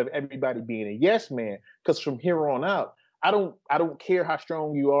camp instead of everybody being a yes man? Because from here on out, I don't care how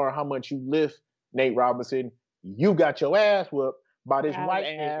strong you are, how much you lift, Nate Robinson. You got your ass whooped by this white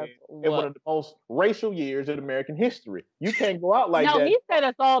ass in one of the most racial years in American history. You can't go out like that. No, he set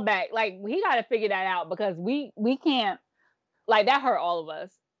us all back. Like, he got to figure that out, because we can't. Like, that hurt all of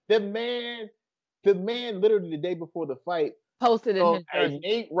us. The man literally the day before the fight posted in his a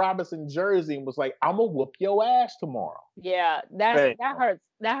Nate Robinson jersey and was like, I'm gonna whoop your ass tomorrow. Yeah, that hurts.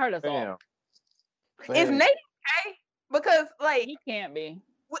 That hurt us all. Is Nate okay? Because, like, he can't be.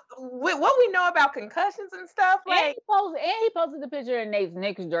 With what we know about concussions and stuff, like, and he posted the picture in Nate's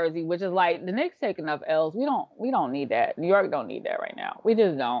Knicks jersey, which is like, the Knicks take enough L's. We don't need that. New York don't need that right now. We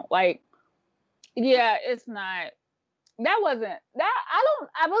just don't. Like, yeah, it's not. That wasn't that.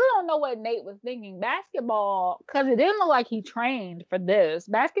 I really don't know what Nate was thinking. Basketball, because it didn't look like he trained for this.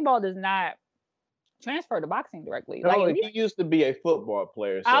 Basketball does not transfer to boxing directly. No, like, he used to be a football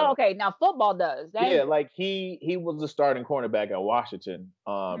player. So. Oh, okay. Now football does. Like he was the starting cornerback at Washington.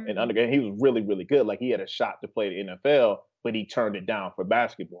 And undergrad, he was really, really good. Like, he had a shot to play the NFL, but he turned it down for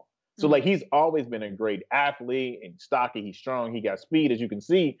basketball. So like, he's always been a great athlete and stocky. He's strong. He got speed, as you can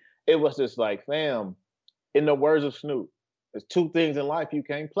see. It was just like, fam. In the words of Snoop, there's 2 things in life you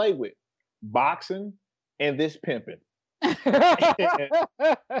can't play with: boxing and this pimping.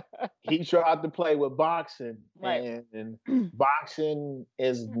 He tried to play with boxing, and boxing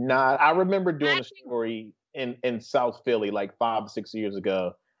is not. I remember doing a story in South Philly like 5 or 6 years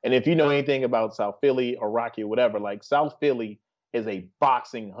ago. And if you know anything about South Philly or Rocky or whatever, like, South Philly is a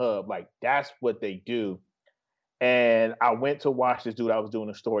boxing hub. Like, that's what they do. And I went to watch this dude. I was doing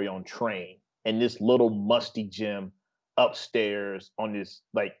a story on Train. In this little musty gym upstairs on this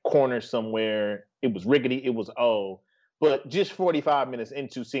like corner somewhere. It was rickety, it was old. But just 45 minutes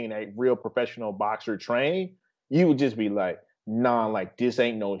into seeing a real professional boxer train, you would just be like, nah, like, this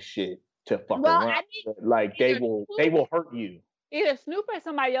ain't no shit to fuck around. Like, they will hurt you. Either Snoop or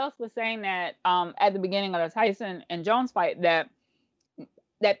somebody else was saying that at the beginning of the Tyson and Jones fight, that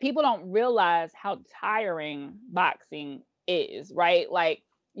people don't realize how tiring boxing is, right? Like,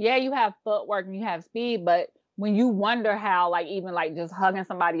 yeah, you have footwork and you have speed, but when you wonder how, like, even like just hugging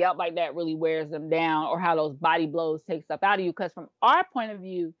somebody up like that really wears them down, or how those body blows take stuff out of you. Because from our point of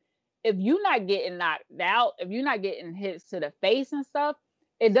view, if you're not getting knocked out, if you're not getting hits to the face and stuff,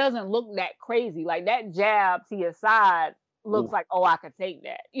 it doesn't look that crazy. Like, that jab to your side looks like, oh, I could take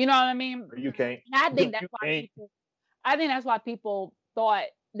that. You know what I mean? You can't. And I think that's why people thought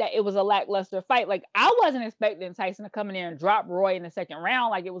that it was a lackluster fight. Like, I wasn't expecting Tyson to come in there and drop Roy in the second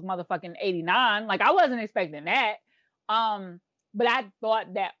round like it was motherfucking 89. Like, I wasn't expecting that. But I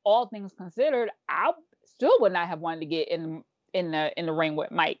thought that all things considered, I still would not have wanted to get in the ring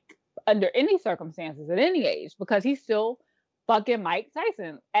with Mike under any circumstances at any age, because he's still fucking Mike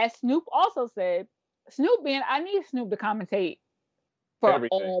Tyson. As Snoop also said, I need Snoop to commentate for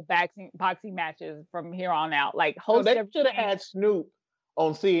everything. All boxing matches from here on out. Like, host. They should have had Snoop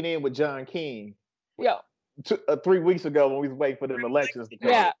on CNN with John King. Yeah. 3 weeks ago when we was waiting for them elections to come.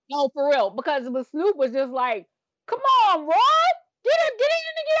 Yeah, no, for real. Because Snoop was just like, come on, Roy. Get in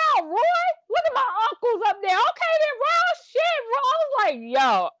and get out, Roy. Look at my uncles up there. Okay, then, Roy. Shit, Roy. I was like,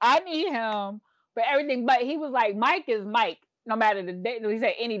 yo, I need him for everything. But he was like, Mike is Mike, no matter the day. He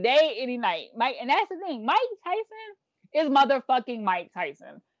said any day, any night. Mike, and that's the thing. Mike Tyson is motherfucking Mike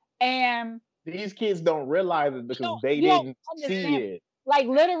Tyson. And these kids don't realize it because they didn't see it. Like,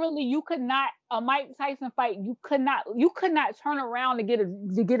 literally, you could not, a Mike Tyson fight, you could not turn around to get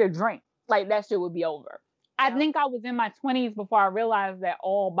a drink. Like, that shit would be over. I think I was in my 20s before I realized that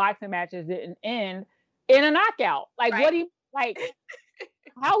all boxing matches didn't end in a knockout. Like, right. What do you, like,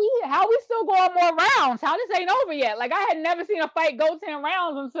 how we still going more rounds? How this ain't over yet? Like, I had never seen a fight go 10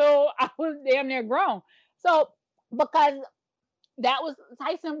 rounds until I was damn near grown. So, because that was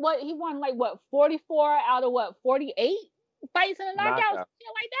Tyson, he won like 44 out of 48 fights in a knockout? Shit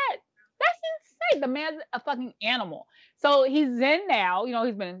like that. That's insane. The man's a fucking animal. So he's in now,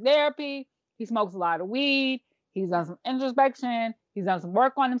 he's been in therapy. He smokes a lot of weed. He's done some introspection. He's done some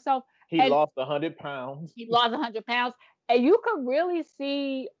work on himself. He lost 100 pounds. He lost 100 pounds. And you could really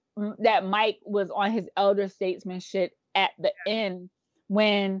see that Mike was on his elder statesman shit at the end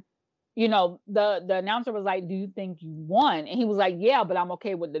when, the announcer was like, do you think you won? And he was like, yeah, but I'm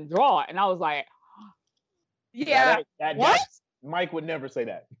okay with the draw. And I was like, yeah. What? Mike would never say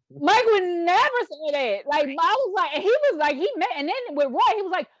that. Mike would never say that. Like, I was like, and he was like, he met, and then with Roy, he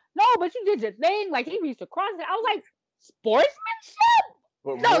was like, no, but you did your thing. Like, he reached across it. I was like, sportsmanship?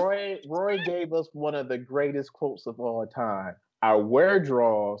 But Roy gave us one of the greatest quotes of all time. I wear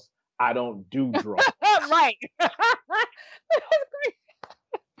draws. I don't do draws. Right.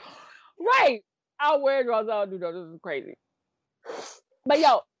 Right. I wear draws. I don't do draws. This is crazy. But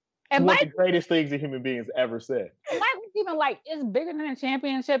and one of the greatest things a human beings ever said. Mike was even like, it's bigger than a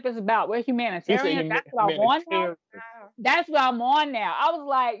championship. It's about, we're humanitarian. That's what I'm on now. That's what I'm on now. I was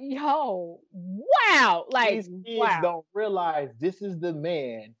like, yo, wow. Like, these kids don't realize this is the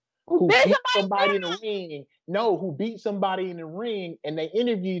man who beat somebody in the ring. No, who beat somebody in the ring, and they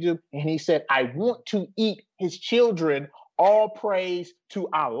interviewed him, and he said, I want to eat his children. All praise to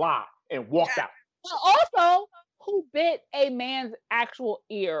Allah, and walked out. But also, who bit a man's actual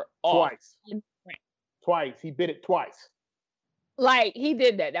ear off? Twice. He bit it twice. Like, he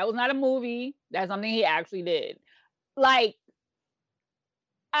did that. That was not a movie. That's something he actually did. Like,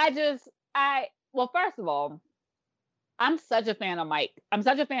 well, first of all, I'm such a fan of Mike. I'm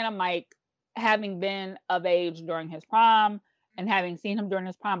such a fan of Mike, having been of age during his prime and having seen him during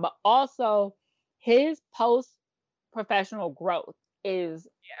his prime, but also his post-professional growth is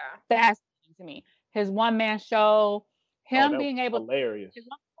fascinating to me. His one-man show, him being able hilarious. To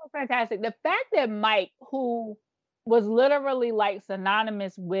fantastic. The fact that Mike, who was literally like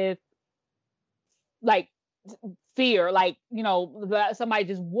synonymous with like fear, like, somebody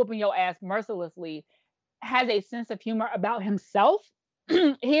just whooping your ass mercilessly, has a sense of humor about himself.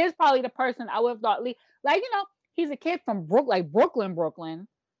 He is probably the person I would have thought, like, he's a kid from Brooklyn. Mm-hmm.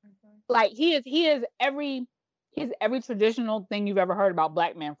 Like, he is every traditional thing you've ever heard about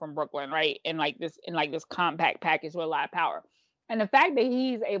black man from Brooklyn, right? In this compact package with a lot of power. And the fact that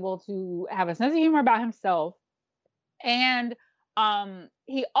he's able to have a sense of humor about himself, and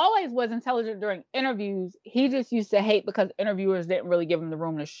he always was intelligent during interviews. He just used to hate because interviewers didn't really give him the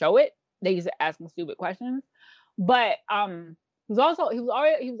room to show it. They used to ask him stupid questions. But he was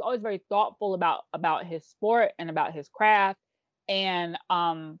always very thoughtful about his sport and about his craft. And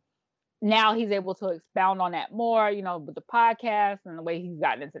now he's able to expound on that more, with the podcast and the way he's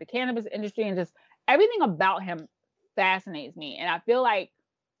gotten into the cannabis industry, and just everything about him fascinates me. And I feel like,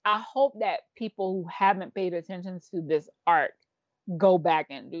 I hope that people who haven't paid attention to this art go back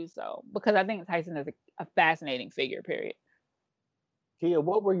and do so, because I think Tyson is a fascinating figure, period. Kia,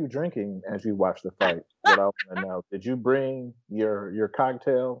 what were you drinking as you watched the fight? What I want to know. Did you bring your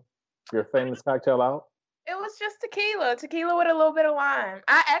cocktail, your famous cocktail out? It was just tequila with a little bit of lime.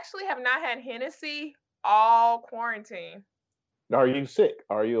 I actually have not had Hennessy all quarantine. Are you sick?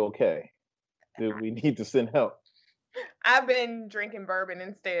 Are you okay? Do we need to send help? I've been drinking bourbon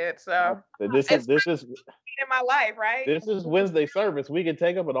instead, so this is in my life, right? This is Wednesday service. We can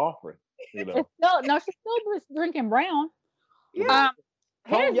take up an offering. You know, She's still drinking brown. Yeah.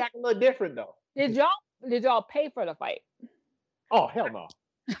 Cognac a little different though. Did y'all pay for the fight? Oh hell no.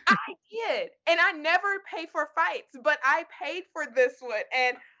 I did, and I never pay for fights, but I paid for this one,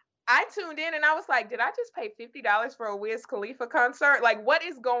 and I tuned in, and I was like, "Did I just pay $50 for a Wiz Khalifa concert? Like, what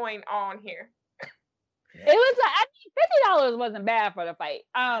is going on here?" It was $50 wasn't bad for the fight.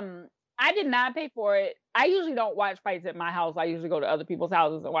 I did not pay for it. I usually don't watch fights at my house. I usually go to other people's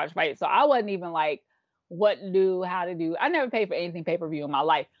houses and watch fights. So I wasn't even like what to do, how to do. I never paid for anything pay-per-view in my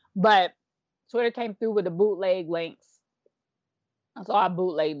life. But Twitter came through with the bootleg links. So I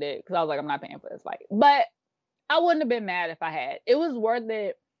bootlegged it because I was like, I'm not paying for this fight. But I wouldn't have been mad if I had. It was worth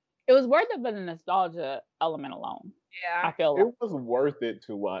it. It was worth it for the nostalgia element alone. Yeah. I feel like. It was worth it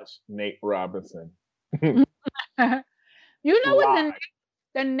to watch Nate Robinson. You know what?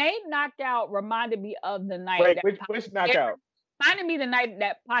 The Nate knockout reminded me of the night. Wait, which knockout? Reminded me the night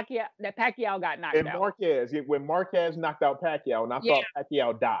that Pacquiao got knocked out. Marquez, when Marquez knocked out Pacquiao, and I thought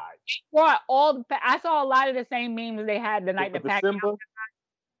Pacquiao died. Well, I saw a lot of the same memes they had the night that Pacquiao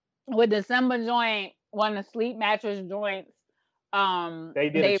with the Simba joint, one of the sleep mattress joints. They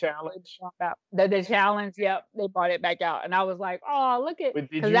did a challenge. The challenge, yep, they brought it back out, and I was like, "Oh, look at!"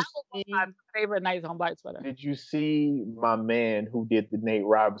 Because that was one of my favorite nights on Black Twitter. Did you see my man who did the Nate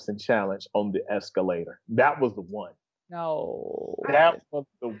Robinson challenge on the escalator? That was the one. No, that was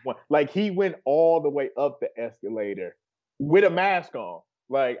the one. Like he went all the way up the escalator with a mask on.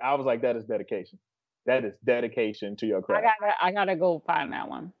 Like I was like, that is dedication. That is dedication to your craft. I gotta go find that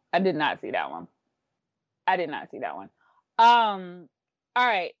one. I did not see that one. All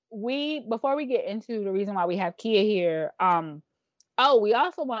right. Before we get into the reason why we have Kia here, we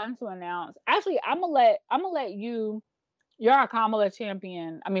also wanted to announce. Actually, I'm gonna let you. You're our Kamala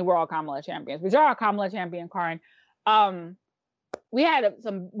champion. I mean, we're all Kamala champions, but you're our Kamala champion, Karin.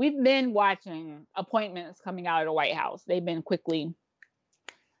 We've been watching appointments coming out of the White House. They've been quickly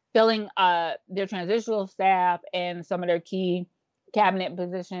filling their transitional staff and some of their key cabinet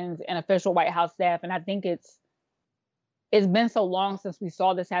positions and official White House staff, and I think it's been so long since we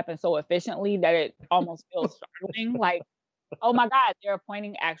saw this happen so efficiently that it almost feels startling. Like, oh my God, they're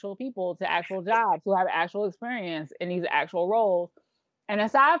appointing actual people to actual jobs who have actual experience in these actual roles. And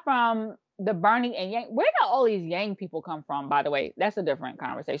aside from the Bernie and Yang, where did all these Yang people come from, by the way? That's a different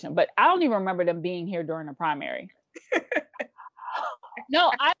conversation. But I don't even remember them being here during the primary.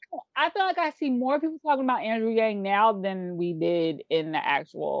 No, I feel like I see more people talking about Andrew Yang now than we did in the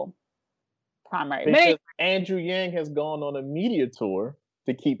actual primary. Because Andrew Yang has gone on a media tour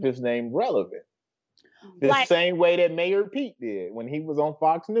to keep his name relevant. The same way that Mayor Pete did when he was on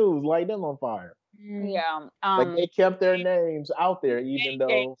Fox News, light them on fire. Yeah, like they kept their names out there, even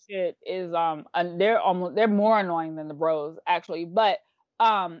though shit is they're more annoying than the Bros actually. But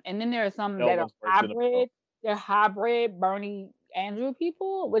and then there are some that are hybrid. They're hybrid Bernie Andrew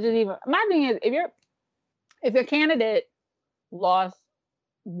people, which is even my thing is if your candidate lost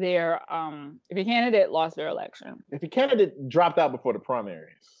their election. If your candidate dropped out before the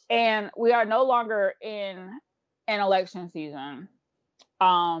primaries. And we are no longer in an election season.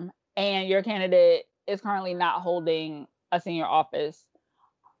 And your candidate is currently not holding a senior office.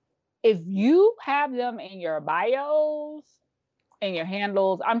 If you have them in your bios, in your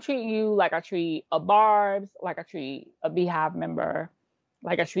handles, I'm treating you like I treat a Barbs, like I treat a Beehive member,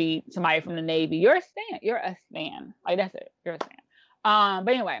 like I treat somebody from the Navy. You're a stan. You're a stan. Like that's it. You're a stan.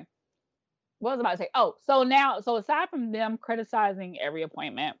 But anyway, what was I about to say? So aside from them criticizing every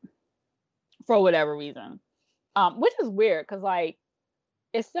appointment for whatever reason, which is weird because like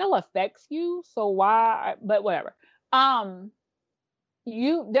it still affects you. So why? But whatever. There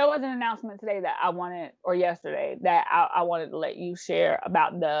was an announcement today that yesterday that I wanted to let you share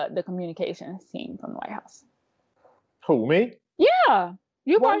about the communications team from the White House. Who, me? Yeah. Why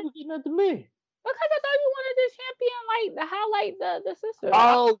are you getting that to me? Because I thought you wanted to highlight the sister.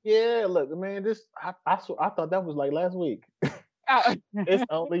 Oh yeah, look, man, I thought that was like last week. It's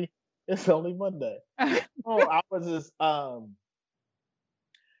only Monday. I was just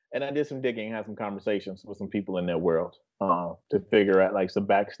and I did some digging, had some conversations with some people in their world to figure out like some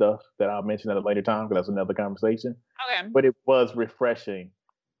back stuff that I'll mention at a later time because that's another conversation. Okay. But it was refreshing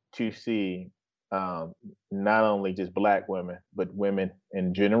to see not only just Black women but women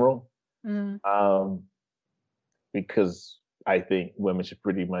in general. Mm-hmm. Because I think women should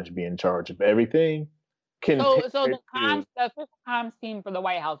pretty much be in charge of everything. So the official comms team for the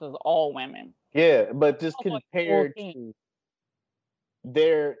White House is all women. Yeah, but just compared to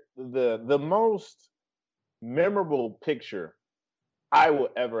the most memorable picture I will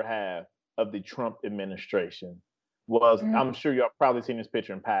ever have of the Trump administration was, I'm sure y'all probably seen this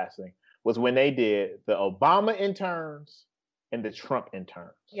picture in passing, was when they did the Obama interns and the Trump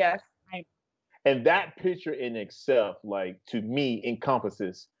interns. Yes. And that picture in itself, like, to me,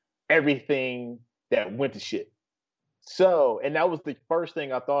 encompasses everything that went to shit. So, and that was the first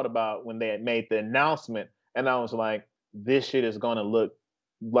thing I thought about when they had made the announcement. And I was like, this shit is going to look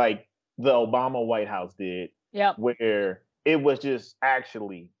like the Obama White House did. Yep. Where it was just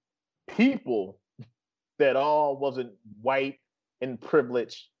actually people that all wasn't white and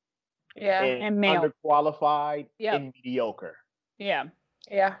privileged. Yeah. And male. Underqualified and mediocre. Yeah.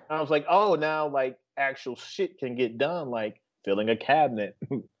 Yeah. And I was like, oh, now like actual shit can get done, like filling a cabinet.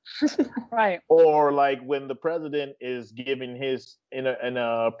 Right. Or like when the president is giving his in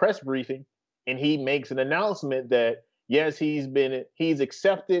a press briefing and he makes an announcement that yes, he's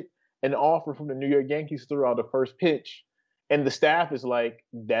accepted an offer from the New York Yankees throughout the first pitch. And the staff is like,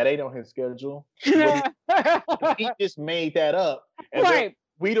 that ain't on his schedule. He just made that up. And right.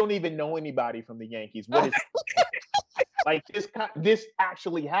 We don't even know anybody from the Yankees. What is like this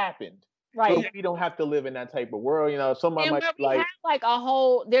actually happened. Right. So we don't have to live in that type of world. You know, somebody might be like, like a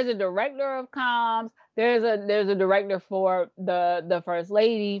whole. There's a director of comms. There's a director for the first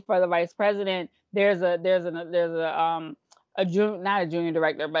lady, for the vice president. There's a not a junior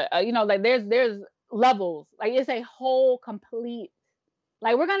director, but you know, like there's levels. Like it's a whole complete.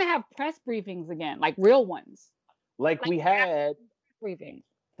 Like we're gonna have press briefings again, like real ones. Like we had briefings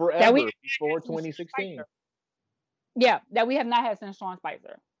forever before 2016. Yeah, that we have not had since Sean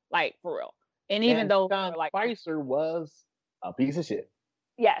Spicer. Like for real. And even though Sean Spicer was a piece of shit.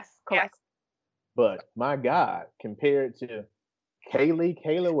 Yes, correct. Yes. But my God, compared to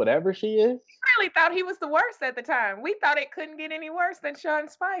Kayla, whatever she is. We really thought he was the worst at the time. We thought it couldn't get any worse than Sean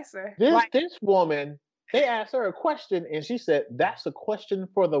Spicer. This woman, they asked her a question and she said, that's a question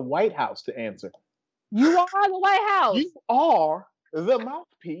for the White House to answer. You are the White House. You are the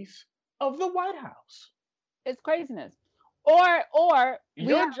mouthpiece of the White House. It's craziness. Or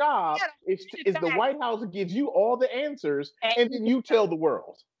your job is the White House gives you all the answers and then you tell the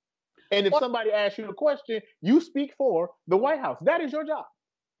world. And if somebody asks you a question, you speak for the White House. That is your job.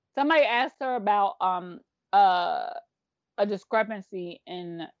 Somebody asked her about a discrepancy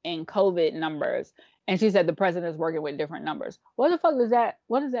in COVID numbers, and she said the president is working with different numbers. What does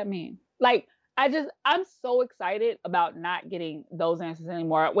that mean? Like, I'm so excited about not getting those answers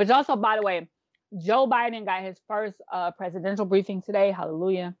anymore. Which also, by the way, Joe Biden got his first presidential briefing today.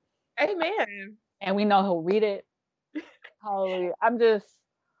 Hallelujah. Amen. And we know he'll read it. Hallelujah. I'm just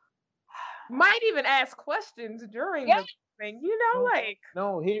might even ask questions during the thing, you know, like.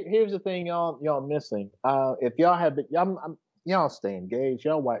 No, here's the thing y'all missing. If y'all have been, y'all stay engaged.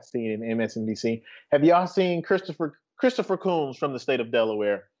 Y'all watch CNN and MSNBC. Have y'all seen Christopher Coons from the state of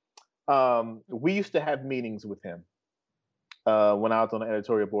Delaware? We used to have meetings with him when I was on the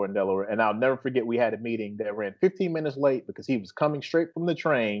editorial board in Delaware, and I'll never forget we had a meeting that ran 15 minutes late because he was coming straight from the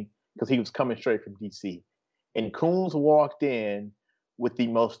train because he was coming straight from DC. And Coons walked in with the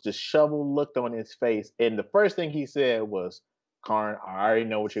most disheveled look on his face, and the first thing he said was, "Karn, I already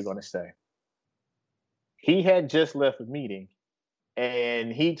know what you're going to say." He had just left the meeting,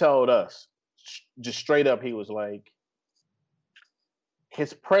 and he told us just straight up, he was like,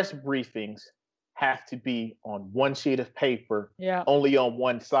 his press briefings have to be on one sheet of paper, only on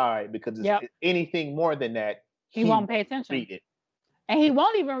one side, because it's anything more than that, he won't pay attention. Read it. And he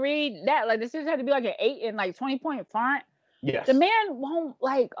won't even read that. Like, this just had to be like an 8 and like 20-point font. Yes. The man won't,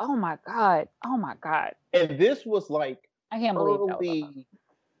 like, oh my God. And this was like, I can't believe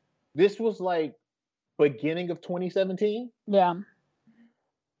this was like beginning of 2017. Yeah.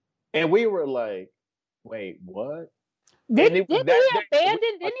 And we were like, wait, what? Didn't he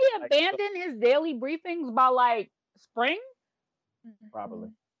abandon his daily briefings by like spring? Probably.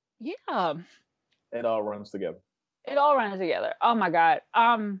 Yeah. It all runs together. Oh my God.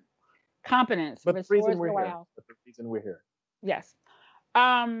 Competence. But the reason we're here. Yes.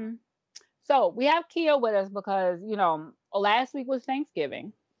 So we have Kia with us because, you know, last week was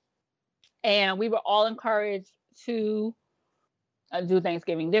Thanksgiving, and we were all encouraged to do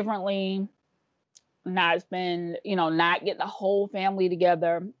Thanksgiving differently, not get the whole family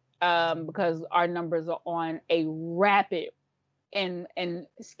together, because our numbers are on a rapid and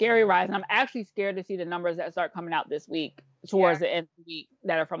scary rise. And I'm actually scared to see the numbers that start coming out this week towards the end of the week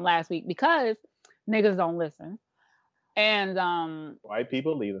that are from last week, because niggas don't listen. And white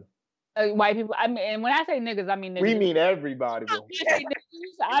people either. White people. I mean, and when I say niggas, I mean niggas. We mean everybody.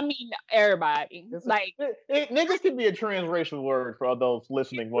 I mean everybody. Like niggas can be a transracial word for those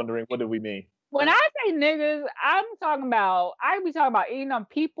listening, wondering what do we mean. When I say niggas, I could be talking about eating on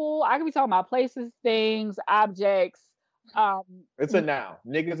people. I could be talking about places, things, objects. It's a noun.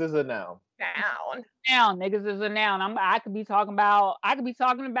 Niggas is a noun. Noun. Niggas is a noun. I could be talking about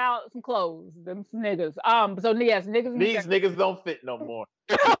some clothes. Them some niggas. So yes, niggas. These niggas don't fit no more.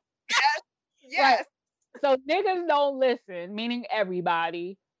 Yes. Right. So niggas don't listen, meaning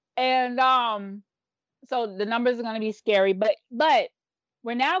everybody. And so the numbers are gonna be scary, but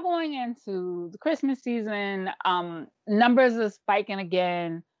we're now going into the Christmas season. Numbers are spiking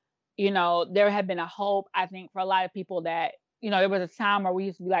again. You know, there had been a hope, I think, for a lot of people that, you know, there was a time where we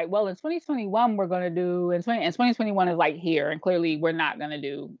used to be like, well, in 2021, we're going to do, and 2021 is like here, and clearly we're not going to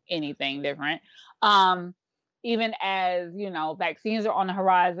do anything different. Even as, you know, vaccines are on the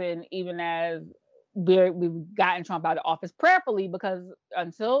horizon, even as we've gotten Trump out of office prayerfully, because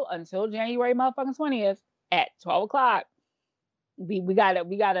until January motherfucking 20th at 12 o'clock, we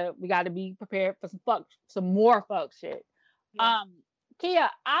gotta be prepared for some more fuck shit. Yeah. Kia,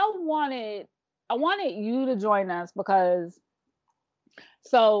 I wanted you to join us because,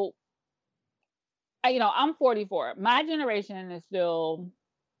 so, you know, I'm 44. My generation is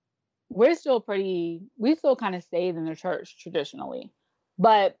we still kind of stayed in the church traditionally,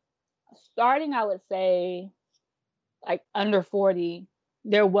 but starting, I would say, like under 40,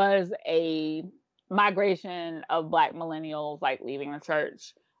 there was a migration of Black millennials like leaving the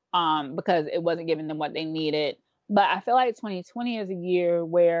church because it wasn't giving them what they needed. But I feel like 2020 is a year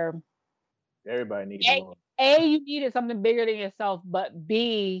where everybody needs A, you needed something bigger than yourself, but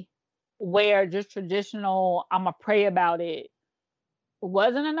B, where just traditional, I'm gonna pray about it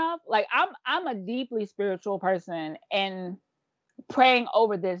wasn't enough. Like I'm a deeply spiritual person, and praying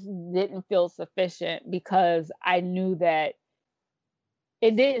over this didn't feel sufficient because I knew that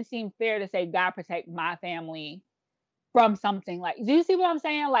it didn't seem fair to say, God protect my family from something like, do you see what I'm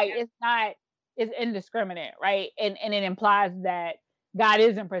saying? Like, it's indiscriminate, right? And it implies that God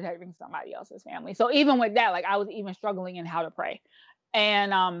isn't protecting somebody else's family. So even with that, like I was even struggling in how to pray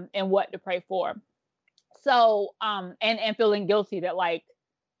and what to pray for. So, and feeling guilty that like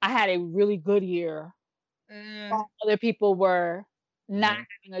I had a really good year. Other people were not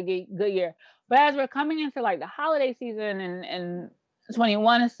having a good year. But as we're coming into like the holiday season and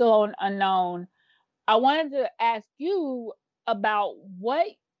 21 is still unknown, I wanted to ask you about what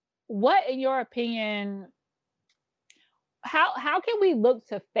in your opinion, how can we look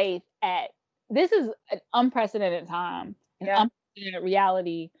to faith at, this is an unprecedented time, an unprecedented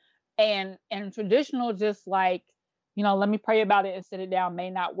reality, and traditional, just like, you know, let me pray about it and sit it down may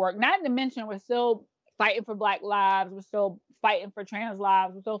not work. Not to mention we're still fighting for Black lives, we're still fighting for trans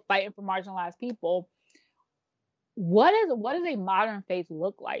lives, we're still fighting for marginalized people. What does a modern faith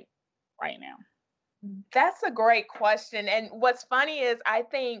look like right now? That's a great question. And what's funny is I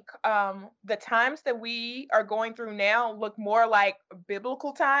think the times that we are going through now look more like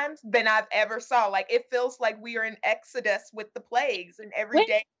biblical times than I've ever saw. Like it feels like we are in Exodus with the plagues and every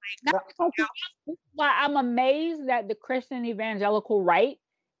day. Why I'm amazed that the Christian evangelical right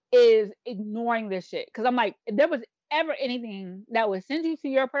is ignoring this shit. Because I'm like, if there was ever anything that would send you to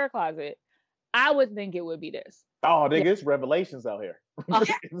your prayer closet, I would think it would be this. Oh, nigga, it's Revelations out here.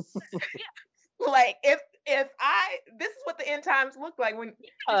 Like if this is what the end times look like when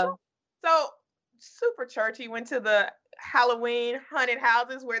so super churchy went to the Halloween haunted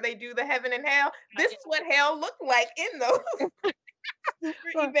houses where they do the heaven and hell. This is what hell looked like in those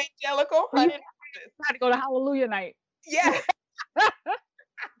evangelical haunted houses. Try to go to Hallelujah night. Yeah.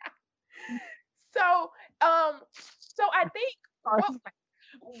 So I think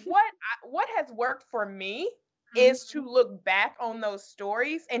what has worked for me is to look back on those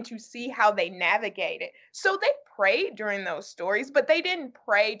stories and to see how they navigated. So they prayed during those stories, but they didn't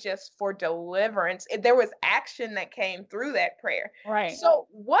pray just for deliverance. There was action that came through that prayer. Right. So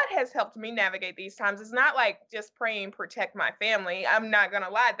what has helped me navigate these times is not like just praying, protect my family. I'm not going to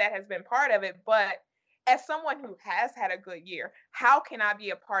lie, that has been part of it. But as someone who has had a good year, how can I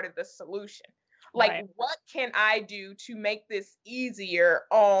be a part of the solution? Like, what can I do to make this easier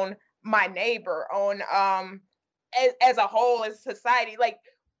on my neighbor, on as a whole, as a society? Like,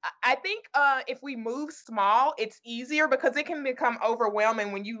 I think if we move small, it's easier because it can become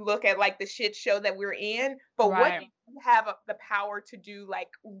overwhelming when you look at like the shit show that we're in. But what do you have the power to do like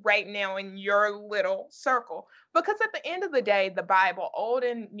right now in your little circle? Because at the end of the day, the Bible, Old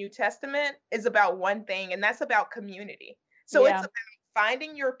and New Testament, is about one thing, and that's about community. So it's about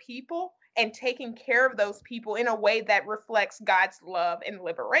finding your people and taking care of those people in a way that reflects God's love and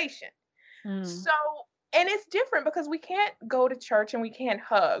liberation. So And it's different because we can't go to church and we can't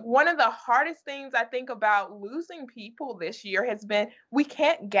hug. One of the hardest things I think about losing people this year has been we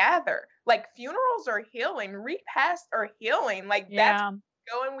can't gather. Like funerals are healing, repasts are healing. Like that's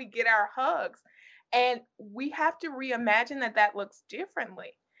when we get our hugs. And we have to reimagine that looks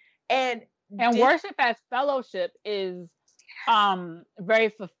differently. And worship as fellowship is very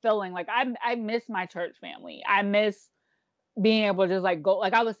fulfilling. Like I miss my church family. I miss being able to just like go,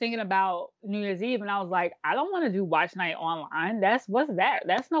 like I was thinking about New Year's Eve and I was like, I don't want to do watch night online. What's that?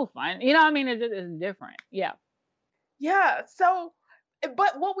 That's no fun. You know what I mean? It's different. Yeah. Yeah. So,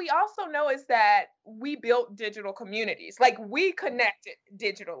 but what we also know is that we built digital communities. Like we connected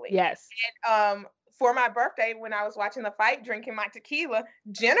digitally. Yes. And for my birthday, when I was watching the fight, drinking my tequila,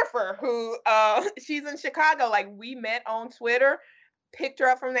 Jennifer, who she's in Chicago, like we met on Twitter, picked her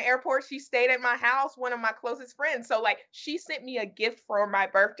up from the airport. She stayed at my house, one of my closest friends. So like she sent me a gift for my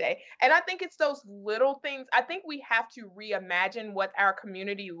birthday. And I think it's those little things. I think we have to reimagine what our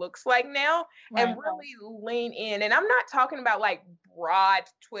community looks like now and really lean in. And I'm not talking about like broad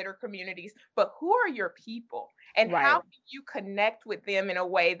Twitter communities, but who are your people and how can you connect with them in a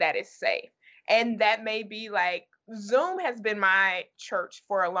way that is safe? And that may be like Zoom has been my church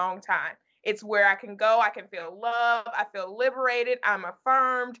for a long time. It's where I can go. I can feel love. I feel liberated. I'm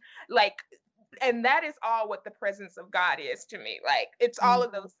affirmed. Like, and that is all what the presence of God is to me. Like, it's all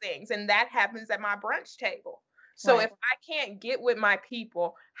of those things. And that happens at my brunch table. So if I can't get with my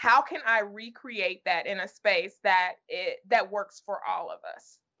people, how can I recreate that in a space that works for all of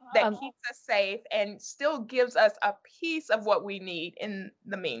us, that keeps us safe and still gives us a piece of what we need in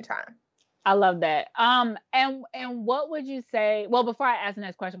the meantime? I love that. And what would you say? Well, before I ask the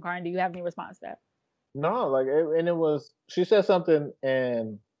next question, Karin, do you have any response to that? No, like, and it was, she said something,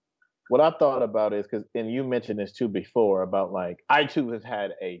 and what I thought about is and you mentioned this too before about like, I too has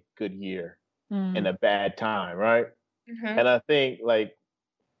had a good year and a bad time, right? Mm-hmm. And I think like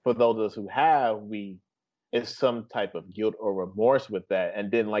for those of us who have, it's some type of guilt or remorse with that. And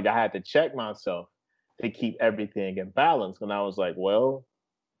then like I had to check myself to keep everything in balance. And I was like, well,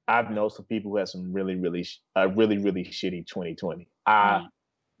 I've known some people who had some really shitty 2020.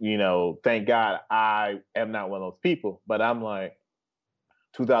 Thank God I am not one of those people, but I'm like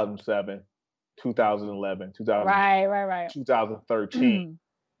 2007, 2011, 2013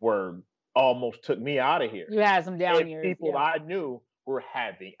 were almost took me out of here. You had some down years. People I knew were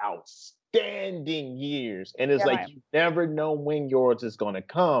having outstanding years. And it's you never know when yours is going to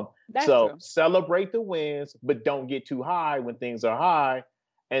come. That's true. Celebrate the wins, but don't get too high when things are high.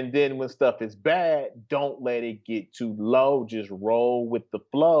 And then when stuff is bad, don't let it get too low. Just roll with the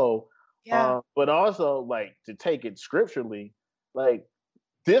flow. Yeah. But also, like, to take it scripturally, like,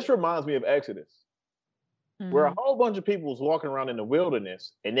 this reminds me of Exodus, where a whole bunch of people was walking around in the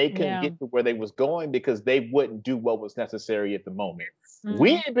wilderness and they couldn't get to where they was going because they wouldn't do what was necessary at the moment.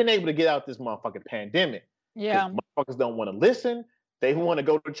 We ain't been able to get out this motherfucking pandemic. Yeah. Motherfuckers don't want to listen. They want to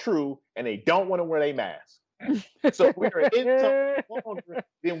go to True and they don't want to wear their mask. So if we're in something longer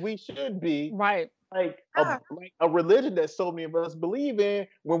than we should be, like a religion that so many of us believe in,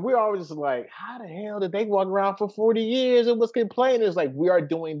 when we're always just like, how the hell did they walk around for 40 years and was complaining? It's like we are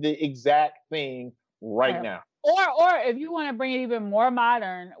doing the exact thing right now. Or if you want to bring it even more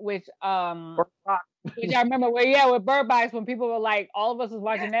modern, which I remember with Bird Box, when people were like, all of us was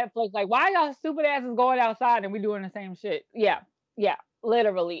watching Netflix, like, why y'all stupid asses going outside and we doing the same shit? Yeah,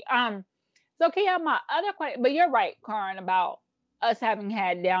 literally. So Kia, my other question, but you're right, Karin, about us having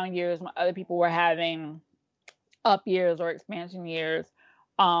had down years when other people were having up years or expansion years,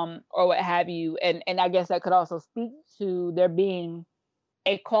 or what have you. And I guess that could also speak to there being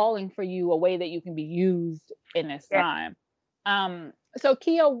a calling for you, a way that you can be used in this time. So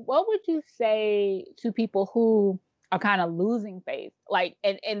Kia, what would you say to people who are kind of losing faith? Like,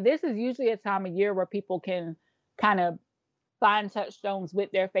 and this is usually a time of year where people can kind of find touchstones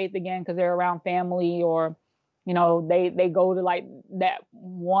with their faith again because they're around family, or they go to like that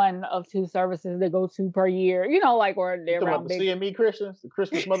one of two services they go to per year, or they're around the CME Christians, the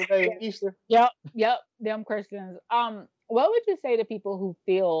Christmas, Mother Day, and Easter. Yep, them Christians. What would you say to people who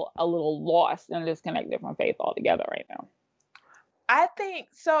feel a little lost and disconnected from faith altogether right now? I think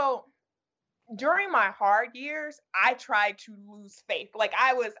so. During my hard years, I tried to lose faith. Like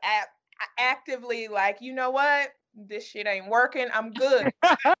I was actively like, you know what? This shit ain't working. I'm good.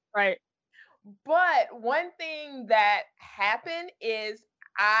 Right. But one thing that happened is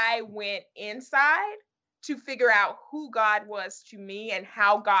I went inside to figure out who God was to me and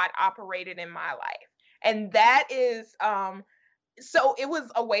how God operated in my life. And that is, so it was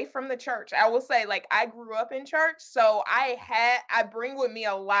away from the church. I will say, like, I grew up in church, so I bring with me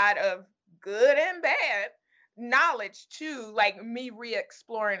a lot of good and bad knowledge to like me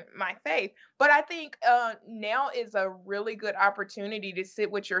re-exploring my faith. But I think now is a really good opportunity to sit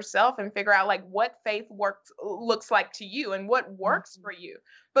with yourself and figure out like what faith looks like to you and what works for you.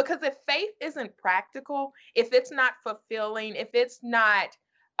 Because if faith isn't practical, if it's not fulfilling, if it's not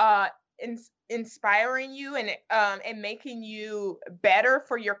inspiring you and making you better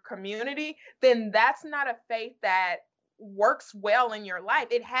for your community, then that's not a faith that works well in your life.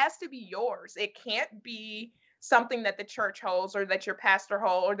 It has to be yours. It can't be something that the church holds or that your pastor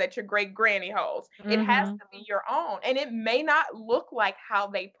holds or that your great granny holds. It has to be your own. And it may not look like how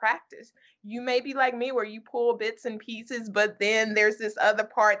they practice. You may be like me where you pull bits and pieces, but then there's this other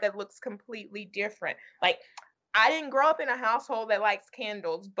part that looks completely different. Like, I didn't grow up in a household that likes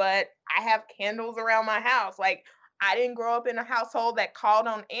candles, but I have candles around my house. Like, I didn't grow up in a household that called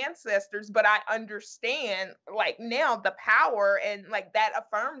on ancestors, but I understand like now the power and like that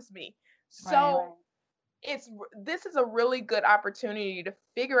affirms me. So this is a really good opportunity to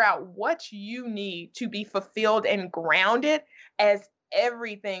figure out what you need to be fulfilled and grounded as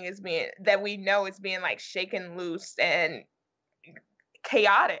everything is being that we know is being like shaken loose and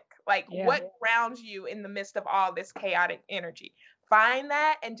chaotic. Like what grounds you in the midst of all this chaotic energy? Find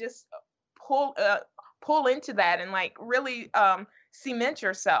that and just pull into that and like really cement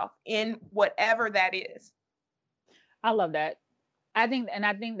yourself in whatever that is. I love that. I think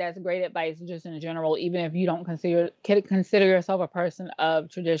that's great advice just in general, even if you don't consider yourself a person of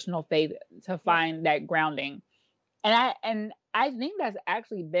traditional faith, to find that grounding. And I think that's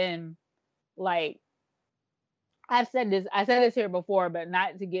actually been like, I said this here before, but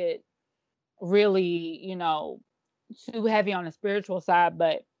not to get really, too heavy on the spiritual side,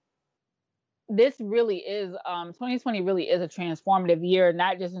 but this really is 2020 really is a transformative year,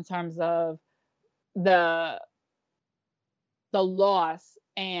 not just in terms of the loss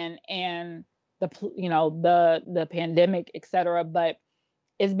and the pandemic, etc., but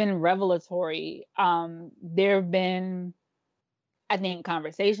it's been revelatory. There have been, I think,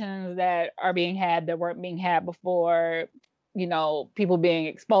 conversations that are being had that weren't being had before, people being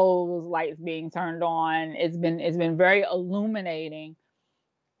exposed, lights being turned on. It's been very illuminating.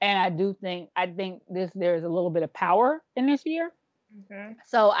 And I think there's a little bit of power in this year. Mm-hmm.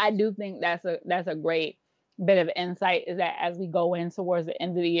 So I do think that's a great bit of insight, is that as we go in towards the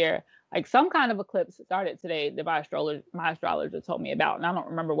end of the year, like some kind of eclipse started today that my astrologer told me about. And I don't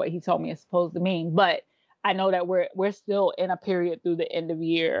remember what he told me it's supposed to mean, but I know that we're still in a period through the end of the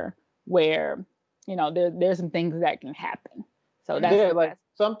year where, there's some things that can happen. So that's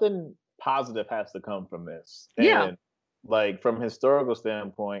something positive has to come from this. And like from a historical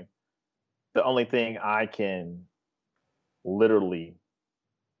standpoint, the only thing I can literally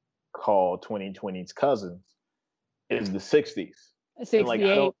call 2020's cousins is the 60s. 68. Like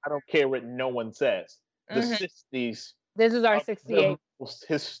I don't care what no one says. The 60s. This is our 68. Most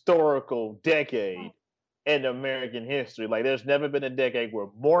historical decade in American history. Like there's never been a decade where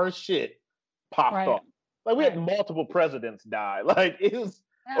more shit popped off. Like we had multiple presidents die. Like it was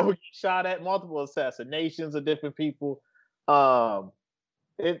shot at, multiple assassinations of different people.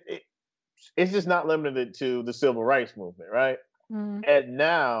 It's just not limited to the civil rights movement, right? Mm-hmm. And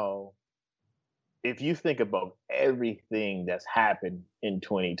now, if you think about everything that's happened in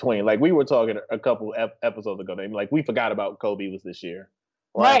 2020, like we were talking a couple episodes ago, like we forgot about Kobe was this year.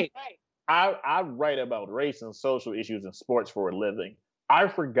 Right. I write about race and social issues in sports for a living. I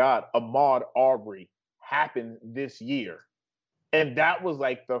forgot Ahmaud Arbery happened this year. And that was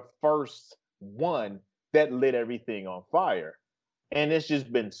like the first one that lit everything on fire. And it's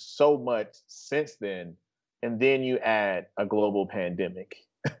just been so much since then. And then you add a global pandemic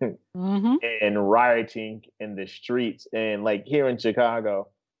and rioting in the streets. And like here in Chicago,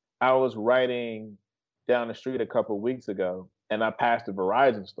 I was riding down the street a couple of weeks ago and I passed a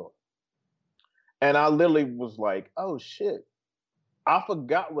Verizon store. And I literally was like, oh shit, I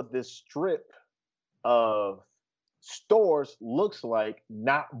forgot what this strip of stores looks like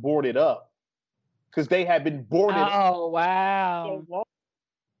not boarded up. Because they had been boarded up. Oh, wow. So long.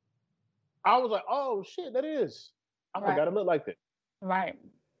 I was like, oh shit, that is. I forgot it looked like that. Right.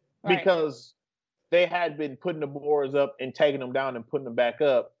 Because they had been putting the boards up and taking them down and putting them back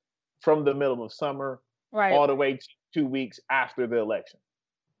up from the middle of summer all the way to 2 weeks after the election.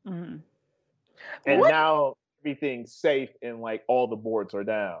 Mm-hmm. And now everything's safe and like all the boards are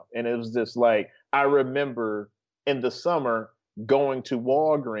down. And it was just like, I remember in the summer going to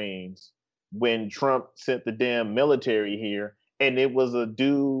Walgreens when Trump sent the damn military here, and it was a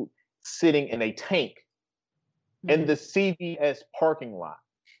dude sitting in a tank in the CVS parking lot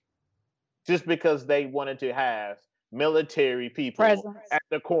just because they wanted to have military people Presence. at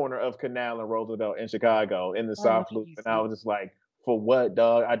the corner of Canal and Roosevelt in Chicago in the South Loop. And I was just like, for what,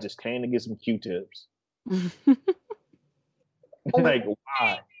 dog? I just came to get some Q-tips. Like,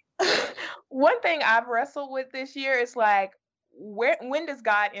 why? One thing I've wrestled with this year is like, when does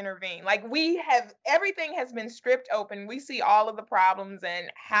God intervene? Like, everything has been stripped open. We see all of the problems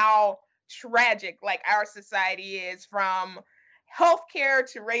and how tragic like our society is, from healthcare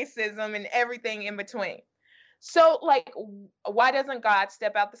to racism and everything in between. So like, why doesn't God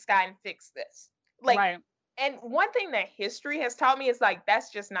step out the sky and fix this? Like, right. And one thing that history has taught me is like, that's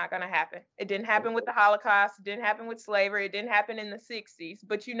just not going to happen. It didn't happen with the Holocaust. It didn't happen with slavery. It didn't happen in the 60s.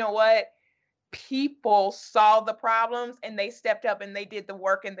 But you know what? People saw the problems and they stepped up and they did the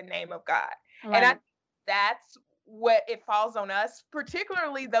work in the name of God. Right. And I think that's what it falls on us,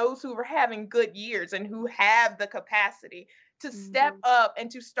 particularly those who are having good years and who have the capacity to step up and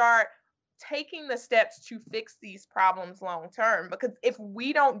to start taking the steps to fix these problems long term. Because if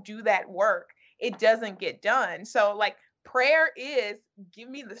we don't do that work, it doesn't get done. So like, prayer is, give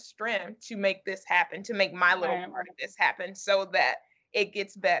me the strength to make this happen, to make my little part of this happen so that it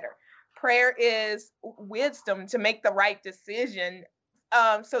gets better. Prayer is wisdom to make the right decision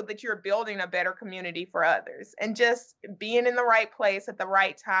so that you're building a better community for others, and just being in the right place at the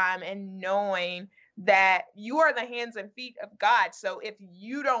right time and knowing that you are the hands and feet of God. So if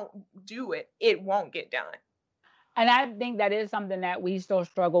you don't do it, it won't get done. And I think that is something that we still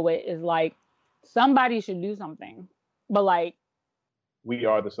struggle with, is like, somebody should do something, but like, we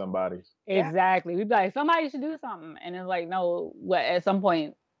are the somebodies. Exactly. We'd be like, somebody should do something. And it's like, no, at some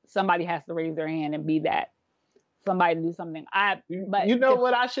point, somebody has to raise their hand and be that somebody to do something. But you know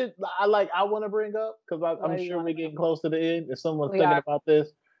what I want to bring up, because I'm sure we're getting close to the end. If someone's thinking about this,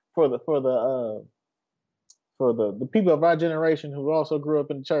 for the people of our generation who also grew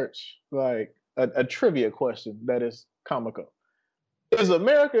up in the church, like a trivia question that is comical. Is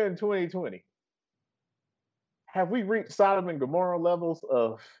America in 2020? Have we reached Sodom and Gomorrah levels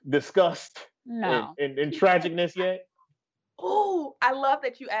of disgust and tragicness yet? Oh, I love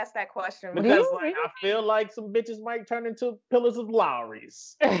that you asked that question. Because like, I feel like some bitches might turn into pillars of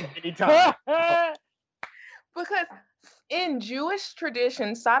Lowry's anytime. Because in Jewish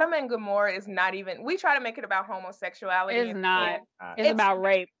tradition, Sodom and Gomorrah is not even, we try to make it about homosexuality. It's not. It's about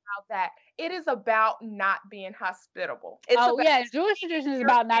rape. About that. It is about not being hospitable. Jewish tradition is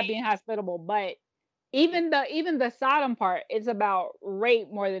about not being hospitable, but even the Sodom part, it's about rape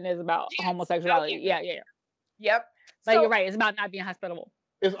more than it is about homosexuality. Yeah. Yep. But you're right. It's about not being hospitable.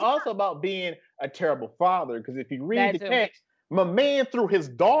 It's also about being a terrible father, because if you read the text, my man threw his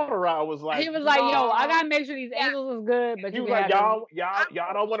daughter out. He was like, yo, I gotta make sure these angels is good. But he was like, y'all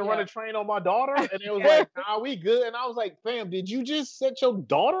don't want to run a train on my daughter? And it was like, nah, we good. And I was like, fam, did you just set your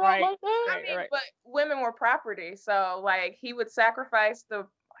daughter out like that? But women were property, so like he would sacrifice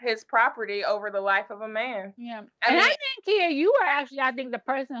his property over the life of a man. Yeah. I think, Kia, you were actually, I think, the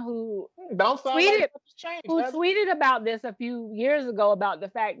person who tweeted about this a few years ago, about the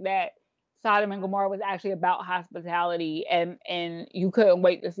fact that Sodom and Gomorrah was actually about hospitality, and you couldn't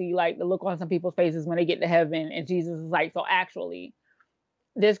wait to see like the look on some people's faces when they get to heaven, and Jesus is like, so actually,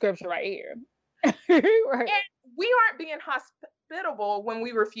 this scripture right here. Right. And we aren't being hospitable when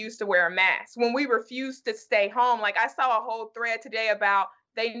we refuse to wear a mask, when we refuse to stay home. Like, I saw a whole thread today about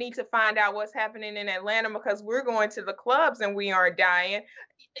they need to find out what's happening in Atlanta because we're going to the clubs and we aren't dying.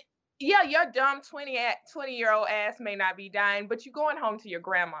 Yeah, your dumb 20-year-old ass may not be dying, but you're going home to your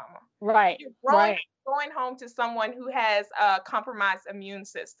grandmama. Right. You're going home to someone who has a compromised immune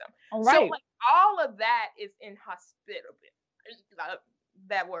system. Right. So like, all of that is inhospitable.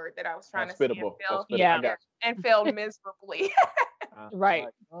 That word that I was trying to say. And failed miserably. Right.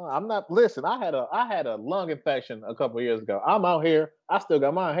 I'm not. Listen, I had a lung infection a couple of years ago. I'm out here. I still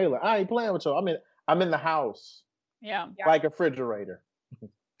got my inhaler. I ain't playing with y'all. I'm in the house. Yeah. Like a refrigerator.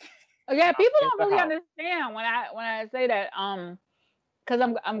 Yeah, people don't really understand when I say that. Because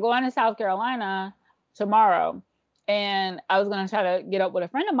I'm going to South Carolina tomorrow, and I was gonna try to get up with a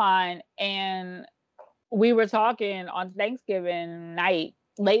friend of mine, and we were talking on Thanksgiving night,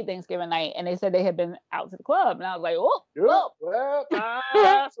 late Thanksgiving night, and they said they had been out to the club, and I was like,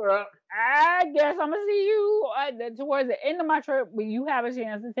 I guess I'm gonna see you towards the end of my trip when you have a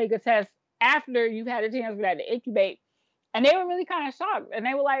chance to take a test after you've had a chance for that to incubate. And they were really kind of shocked, and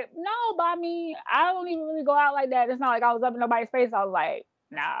they were like, no, but I mean, I don't even really go out like that. It's not like I was up in nobody's face. I was like,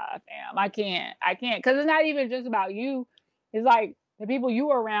 nah, fam, I can't, because it's not even just about you. It's like the people you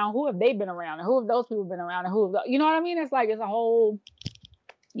were around, who have they been around, and who have those people been around, and you know what I mean? It's like, it's a whole.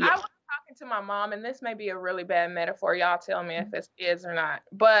 Yeah. I was talking to my mom, and this may be a really bad metaphor. Y'all tell me if it is or not.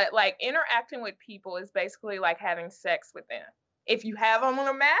 But like interacting with people is basically like having sex with them. If you have on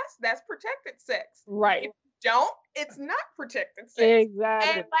a mask, that's protected sex. Right. If you don't, it's not protected sex.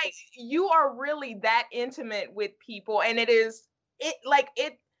 Exactly. And like you are really that intimate with people, and I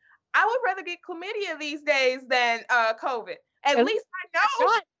would rather get chlamydia these days than COVID. At least I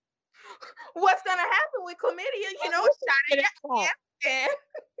know what's gonna happen with chlamydia. You know, shot it.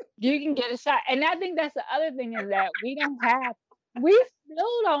 You can get a shot. And I think that's the other thing is that we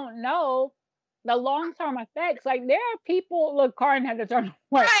still don't know the long-term effects. Like there are people, look, Karin had to turn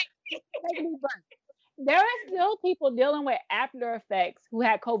away. There are still people dealing with after effects who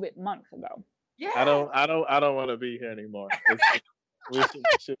had COVID months ago. Yeah. I don't want to be here anymore. We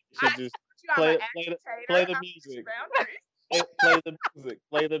should just play the music. Play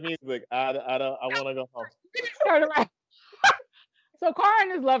the music. I want to go home. Turn around. So Karin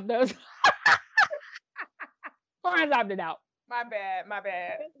has left us. Karin's opted out. My bad.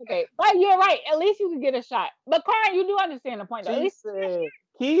 Okay, but you're right. At least you can get a shot. But Karin, you do understand the point.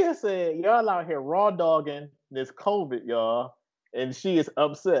 Kia said, y'all out here raw dogging this COVID, y'all, and she is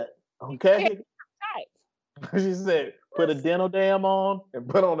upset. Okay. She said, put a dental dam on and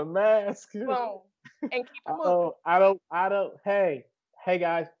put on a mask. Boom. And keep it moving. I don't. Hey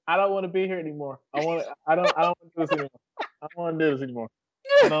guys, I don't want to be here anymore. I don't want to do this anymore. I don't want to do this anymore.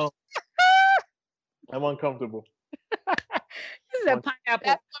 I'm uncomfortable. This is a pineapple.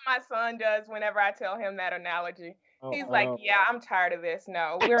 That's what my son does whenever I tell him that analogy. He's like, yeah, I'm tired of this.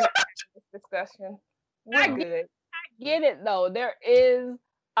 No, we're not having this discussion. We're good. I get it though. There is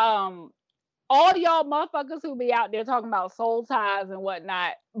all y'all motherfuckers who be out there talking about soul ties and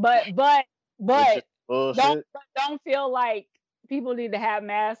whatnot, but don't feel like people need to have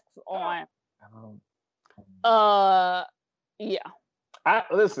masks on. Yeah.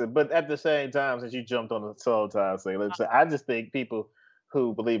 Listen, but at the same time, since you jumped on the soul ties thing, I just think people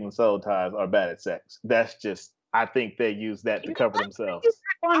who believe in soul ties are bad at sex. That's just, I think they use that to cover themselves.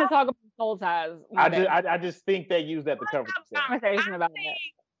 I want to talk about soul ties. I just think they use that to cover themselves. Conversation about that.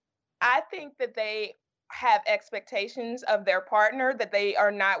 I think that they have expectations of their partner that they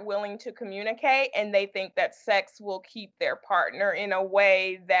are not willing to communicate, and they think that sex will keep their partner in a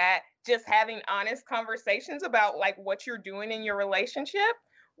way that just having honest conversations about like what you're doing in your relationship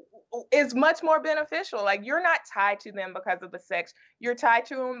is much more beneficial. Like you're not tied to them because of the sex. You're tied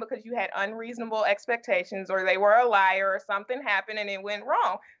to them because you had unreasonable expectations, or they were a liar, or something happened and it went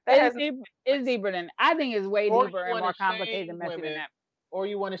wrong. It's deeper than, I think it's way deeper and more complicated than messy than that. Or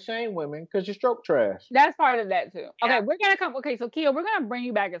you want to shame women because you're stroke trash. That's part of that too. Okay, we're gonna come. Okay, so Kia, we're gonna bring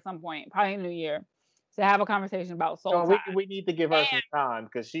you back at some point, probably in New Year, to have a conversation about soul ties. We need to give her some time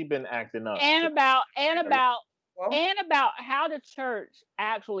because she's been acting up. And about how the church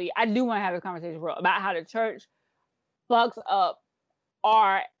actually. I do want to have a conversation about how the church fucks up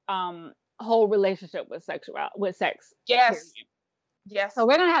our whole relationship with sex. Yes. Yes. So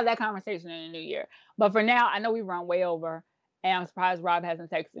we're gonna have that conversation in the New Year. But for now, I know we've run way over. And I'm surprised Rob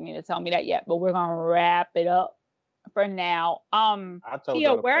hasn't texted me to tell me that yet, but we're gonna wrap it up for now.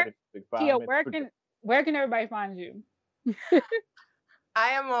 Kia, where can everybody find you?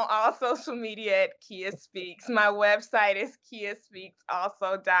 I am on all social media at Kia Speaks. My website is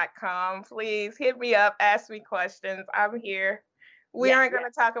kiaspeaksalso.com. Please hit me up, ask me questions. I'm here. We aren't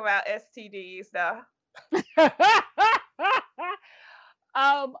gonna talk about STDs though.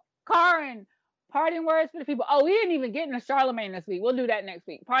 Karin, parting words for the people. Oh, we didn't even get into Charlemagne this week. We'll do that next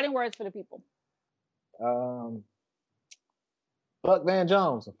week. Parting words for the people. Fuck Van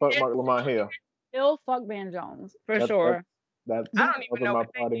Jones. Fuck Mark Lamont Hill. Still fuck Van Jones for sure. I don't even know my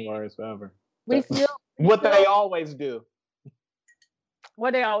parting words forever. What they always do.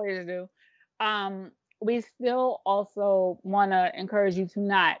 What they always do. We still also want to encourage you to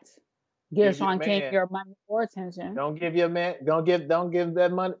not give Sean King your money or attention. Don't give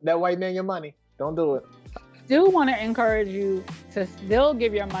that white man your money. Don't do it. Do want to encourage you to still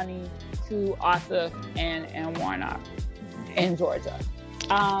give your money to Ossoff and Warnock in Georgia.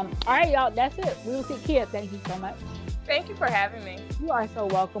 All right, y'all. That's it. We will see. Kia, thank you so much. Thank you for having me. You are so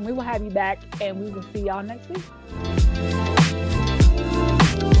welcome. We will have you back, and we will see y'all next week.